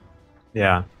around.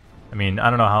 Yeah. I mean, I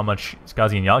don't know how much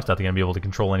Skasi and Yogzototh are going to be able to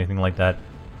control anything like that.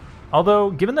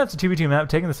 Although, given that it's a 2v2 map,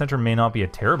 taking the center may not be a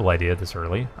terrible idea this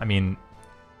early. I mean,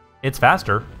 it's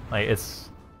faster. Like, it's...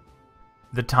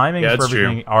 The timings for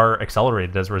everything are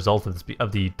accelerated as a result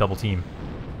of the double team.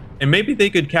 And maybe they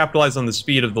could capitalize on the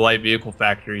speed of the light vehicle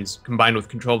factories, combined with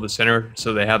control of the center,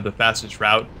 so they have the fastest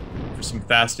route for some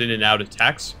fast in and out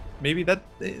attacks. Maybe that,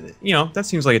 that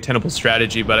seems like a tenable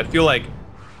strategy, but I feel like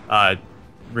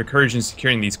Recursion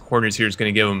securing these corners here is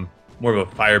going to give them more of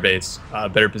a fire base,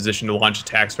 better position to launch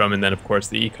attacks from, and then, of course,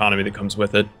 the economy that comes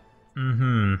with it.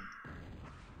 Mm-hmm.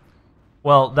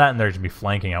 Well, that and they're going to be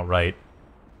flanking outright.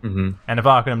 Mm-hmm. And if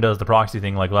Aquanim does the proxy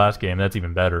thing like last game, that's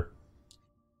even better.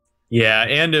 Yeah,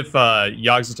 and if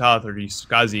Yogzototh or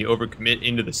Skasi overcommit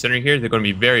into the center here, they're going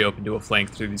to be very open to a flank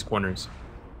through these corners.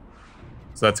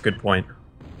 So that's a good point.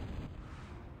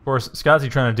 Of course,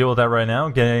 Skasi trying to deal with that right now,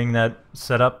 getting that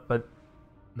set up, but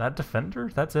that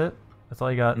defender, that's it. That's all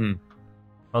you got.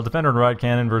 Well, defender and ride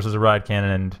cannon versus a ride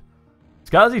cannon, and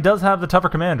Skasi does have the tougher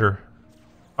commander.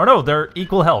 Or no, they're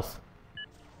equal health.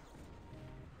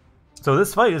 So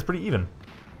this fight is pretty even.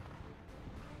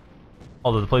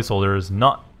 Although the placeholder is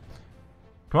not...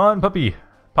 Come on, puppy.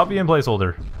 Puppy and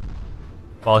placeholder.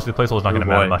 Well, actually, the placeholder's not going to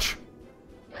matter much.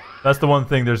 That's the one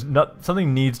thing.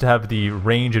 Something needs to have the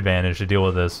range advantage to deal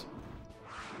with this.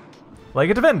 Like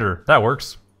a defender. That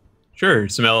works. Sure,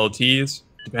 some LLTs,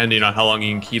 depending on how long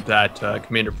you can keep that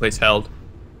commander place held.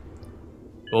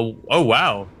 Well, oh,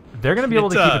 wow. They're going to be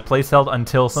able to keep it place held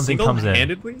until something comes in.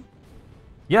 Single-handedly?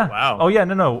 Yeah. Wow. Oh, yeah,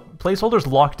 no. Placeholders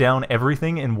lock down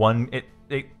everything in one...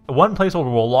 One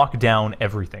placeholder will lock down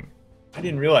everything. I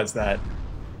didn't realize that.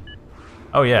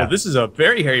 Oh, yeah. Well, this is a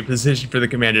very hairy position for the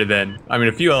commander, then. I mean,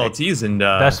 a few LLTs and...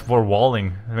 That's for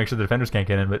walling, to make sure the defenders can't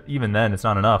get in, but even then, it's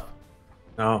not enough.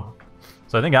 Oh.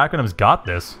 So I think Aquanim's got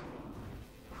this.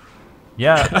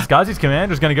 Yeah, Skasi's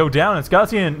commander's going to go down, and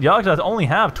Skasi and Yogzototh only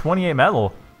have 28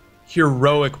 metal.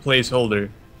 Heroic placeholder.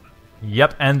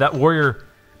 Yep, and that warrior...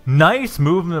 Nice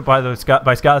movement by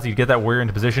Skasi to get that warrior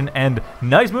into position, and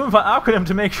nice movement by Aquanim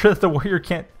to make sure that the warrior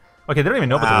can't... Okay, they don't even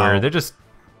know about the warrior.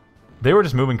 They were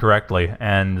just moving correctly,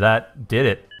 and that did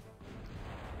it.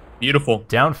 Beautiful.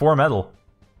 Down 4 metal.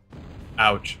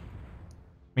 Ouch.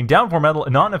 I mean, down 4 metal,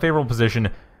 not in a favorable position.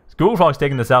 GoogleFrog's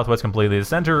taking the southwest completely. The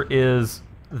center is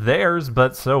theirs,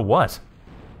 but so what?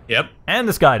 Yep. And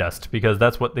the sky dust, because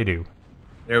that's what they do.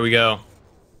 There we go.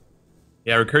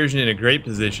 Yeah, Recursion in a great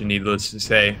position, needless to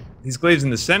say. These glaives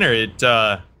in the center,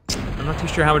 I'm not too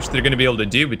sure how much they're going to be able to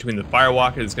do between the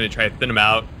Firewalker that's going to try to thin them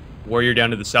out, Warrior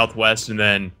down to the southwest, and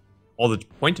then all the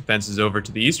point defenses over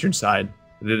to the eastern side.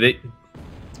 I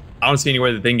don't see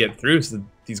anywhere that they can get through, so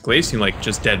these glaives seem like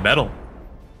just dead metal.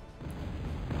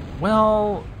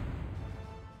 Well,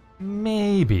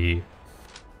 maybe.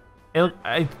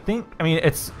 I mean,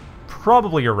 it's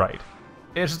probably you're right.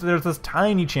 It's just, there's this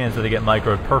tiny chance that they get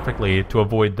microed perfectly to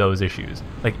avoid those issues,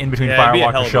 like in between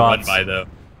Firewalker shots. By, though.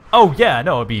 Oh yeah,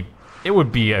 no, it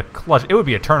would be a clutch. It would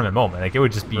be a tournament moment. Like it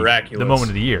would just be miraculous. The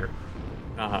moment of the year.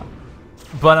 Uh-huh.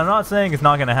 But I'm not saying it's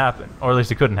not going to happen, or at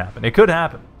least it couldn't happen. It could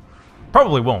happen.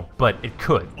 Probably won't, but it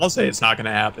could. I'll say it's not going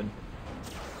to happen.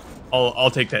 I'll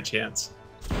take that chance.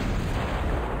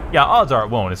 Yeah, odds are it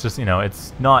won't. It's just,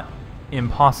 it's not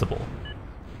impossible.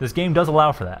 This game does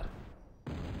allow for that.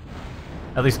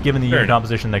 At least given the unit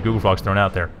composition that GoogleFrog's thrown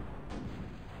out there.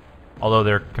 Although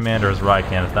their commander is ride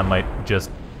cannons, that might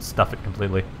just stuff it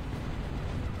completely.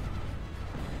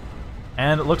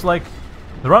 And it looks like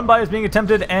the run-by is being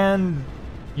attempted, and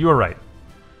you were right.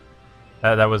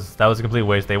 That was a complete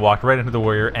waste. They walked right into the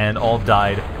warrior, and all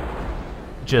died.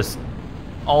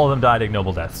 All of them died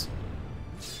ignoble deaths.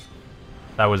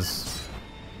 That was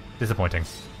disappointing.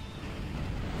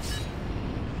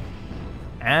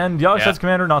 And Yogzototh's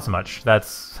commander, not so much.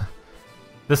 That's...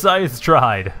 The Scythes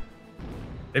tried.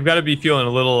 They've got to be feeling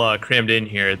a little crammed in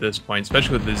here at this point,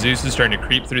 especially with the Zeus starting to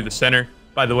creep through the center.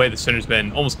 By the way, the center's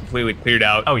been almost completely cleared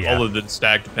out. Oh, yeah. All of the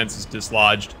stack defenses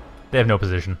dislodged. They have no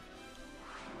position.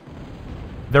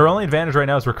 Their only advantage right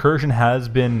now is Recursion has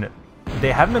been...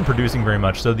 They haven't been producing very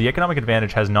much, so the economic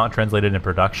advantage has not translated in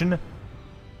production.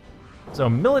 So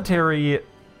military,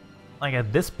 like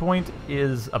at this point,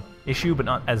 is a issue, but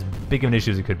not as big of an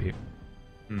issue as it could be.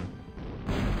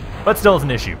 But still, it's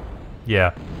an issue.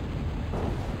 Yeah.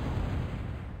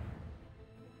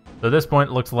 So at this point,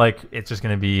 it looks like it's just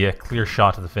going to be a clear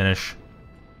shot to the finish.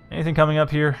 Anything coming up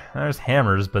here? There's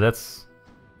hammers, but that's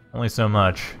only so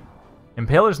much.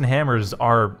 Impalers and hammers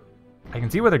are... I can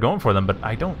see where they're going for them, but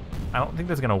I don't think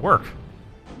that's going to work.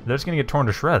 They're just going to get torn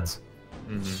to shreds.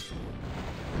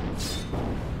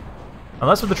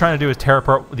 Unless what they're trying to do is tear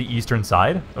apart the eastern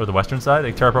side, or the western side.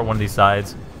 They tear apart one of these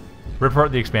sides, rip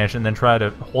apart the expansion, and then try to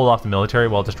hold off the military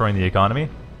while destroying the economy.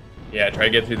 Yeah, try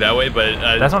to get through that way, but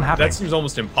that's not happening. That seems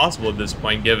almost impossible at this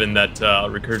point, given that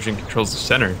Recursion controls the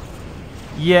center.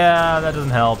 Yeah, that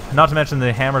doesn't help. Not to mention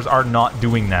the hammers are not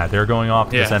doing that. They're going off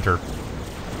to the center.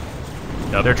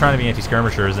 Yep. They're trying to be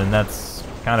anti-skirmishers, and that's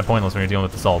kind of pointless when you're dealing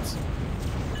with assaults.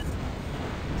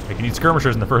 Like, you need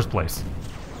skirmishers in the first place.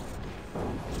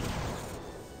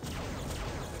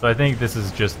 So I think this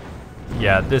is just...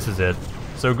 yeah, this is it.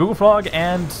 So GoogleFrog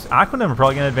and Aquanim are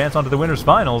probably going to advance onto the winners'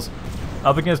 finals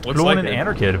up against Cloaky and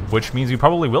Anarchid, which means we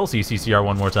probably will see CCR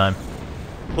one more time.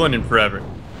 Cloaky and forever.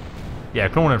 Yeah,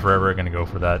 Cloaky and forever are going to go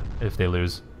for that if they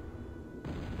lose.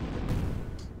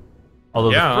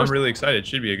 Although yeah, I'm really excited.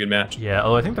 Should be a good match. Yeah,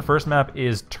 although I think the first map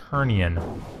is Turnian,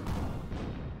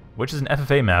 which is an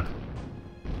FFA map.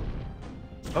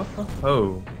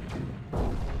 Oh.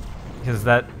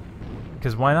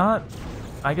 Because why not?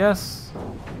 I guess.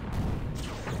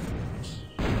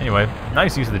 Anyway,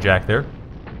 nice use of the jack there.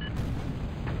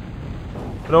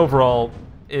 But overall,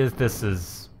 this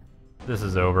is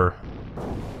over.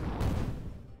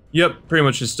 Yep, pretty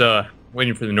much just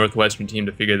waiting for the Northwestern team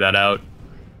to figure that out.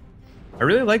 I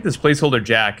really like this placeholder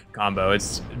jack combo.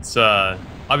 It's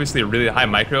obviously a really high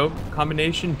micro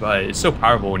combination, but it's so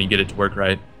powerful when you get it to work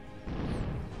right.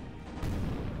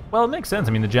 Well, it makes sense.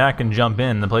 I mean, the jack can jump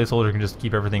in, the placeholder can just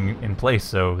keep everything in place,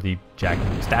 so the jack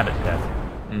can stab it to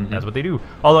death. That's what they do.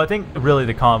 Although I think really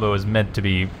the combo is meant to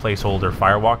be placeholder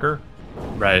firewalker.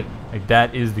 Right. Like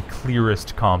that is the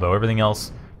clearest combo. Everything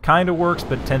else kind of works,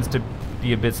 but tends to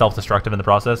be a bit self-destructive in the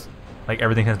process. Like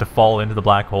everything tends to fall into the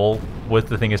black hole with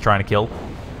the thing it's trying to kill.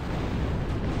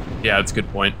 Yeah, that's a good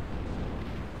point.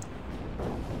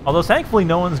 Although thankfully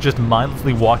no one's just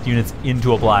mindlessly walked units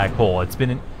into a black hole. It's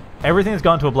been everything that's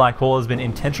gone to a black hole has been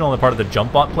intentional on the part of the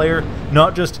Jumpbot player,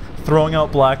 not just throwing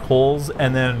out black holes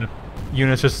and then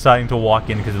units just deciding to walk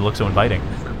in because it looks so inviting.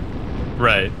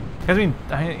 Right. Because I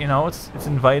mean, you know, it's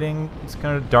inviting. It's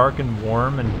kind of dark and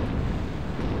warm and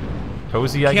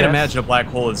cozy. I guess. Can't imagine a black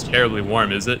hole is terribly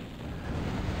warm, is it?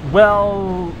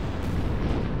 Well,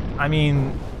 I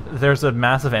mean, there's a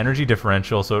massive energy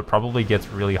differential, so it probably gets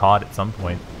really hot at some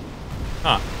point.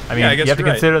 Huh. I mean, you have to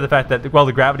consider the fact that, well,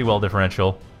 the gravity well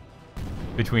differential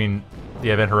between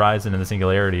the event horizon and the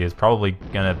singularity is probably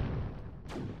gonna...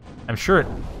 I'm sure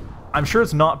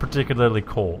it's not particularly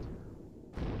cold.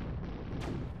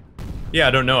 Yeah,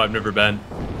 I don't know. I've never been.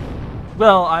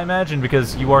 Well, I imagine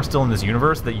because you are still in this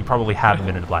universe that you probably haven't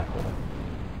been in a black hole.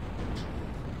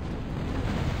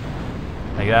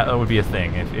 Like that would be a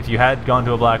thing. If you had gone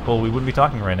to a black hole, we wouldn't be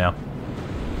talking right now.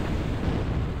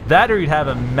 That or you'd have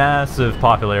a massive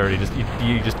popularity. You'd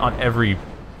be just on every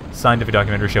scientific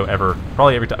documentary show ever.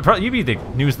 Probably every time. You'd be the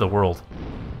news of the world.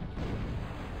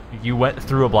 You went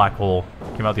through a black hole,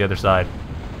 came out the other side.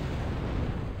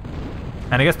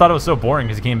 And I guess thought it was so boring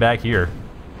because he came back here.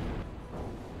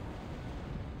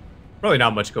 Probably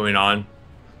not much going on.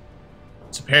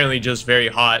 It's apparently just very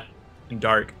hot and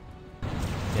dark.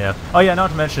 Yeah. Oh yeah,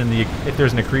 not to mention if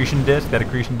there's an accretion disk, that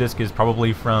accretion disk is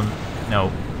probably from,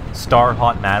 star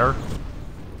hot matter.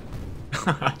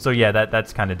 So yeah,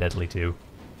 that's kind of deadly too.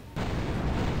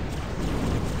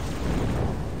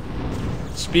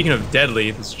 Speaking of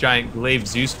deadly, this giant glaive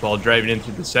Zeus ball driving in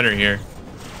through the center here.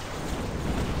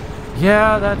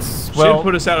 Yeah, that's should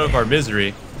put us out of our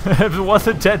misery. If it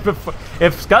wasn't dead before,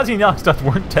 if Skasi Yogzototh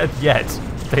weren't dead yet,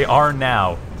 they are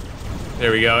now.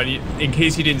 There we go. And in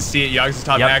case you didn't see it,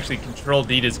 Yogzototh actually control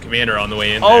D'd his commander on the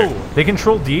way in. Oh, they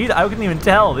control D'd? I couldn't even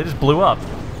tell. They just blew up.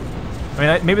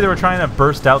 I mean, maybe they were trying to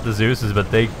burst out the Zeuses, but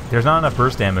there's not enough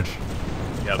burst damage.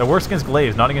 Yep. That works against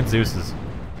glaives, not against Zeuses.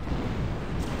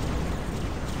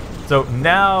 So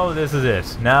now this is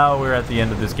it. Now we're at the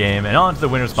end of this game and on to the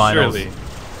winners finals. Surely.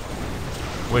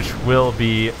 Which will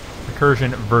be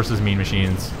Recursion versus Mean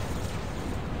Machines.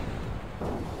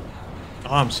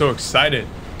 Oh, I'm so excited.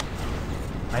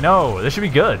 I know, this should be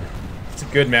good. It's a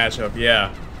good matchup,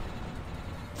 yeah.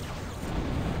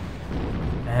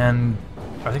 And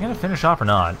are they gonna finish off or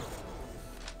not?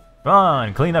 Come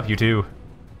on, clean up, you two.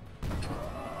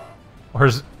 Or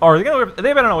are they gonna?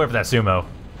 They better not wait for that sumo.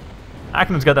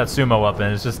 Aquanim's got that sumo up,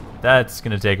 and it's just, that's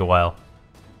going to take a while.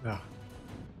 Oh.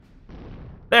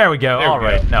 There we go. All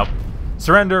right. go. Now,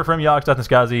 surrender from Yogzototh and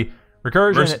Skasi.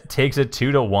 Recursion takes it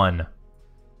 2-1.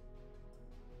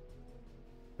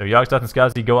 So Yogzototh and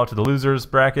Skasi go up to the losers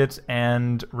bracket,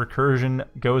 and Recursion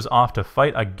goes off to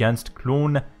fight against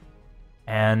Cloaky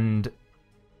and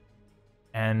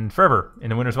Forever in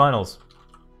the winners finals,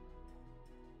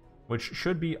 which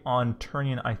should be on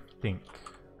Turnian, I think.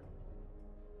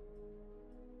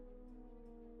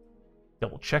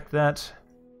 Double check that.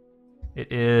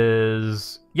 It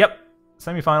is, yep,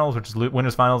 semifinals, which is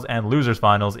winners finals, and losers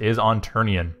finals is on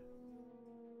Turnian.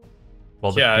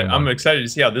 Well, yeah, I'm excited to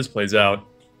see how this plays out.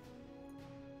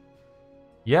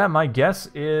 Yeah, my guess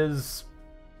is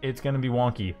it's going to be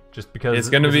wonky, just because it's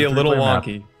going to be a little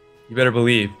wonky. Map. You better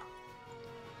believe.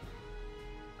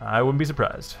 I wouldn't be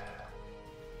surprised.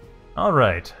 All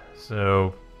right,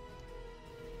 so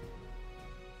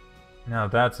now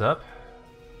that's up.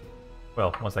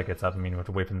 Well, once that gets up, I mean, we have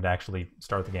to wait for them to actually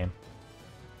start the game.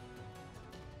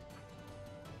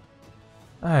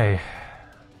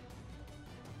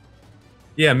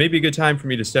 Yeah, maybe a good time for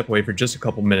me to step away for just a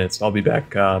couple minutes. I'll be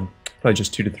back probably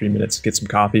just 2 to 3 minutes to get some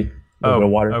coffee, a little bit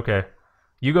of water. Okay.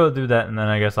 You go do that, and then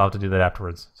I guess I'll have to do that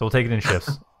afterwards. So we'll take it in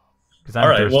shifts. All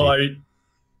right, thirsty. well,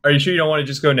 are you sure you don't want to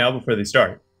just go now before they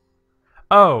start?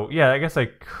 Oh, yeah, I guess I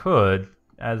could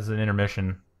as an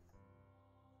intermission.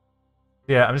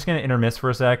 Yeah, I'm just going to intermiss for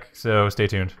a sec, so stay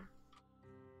tuned.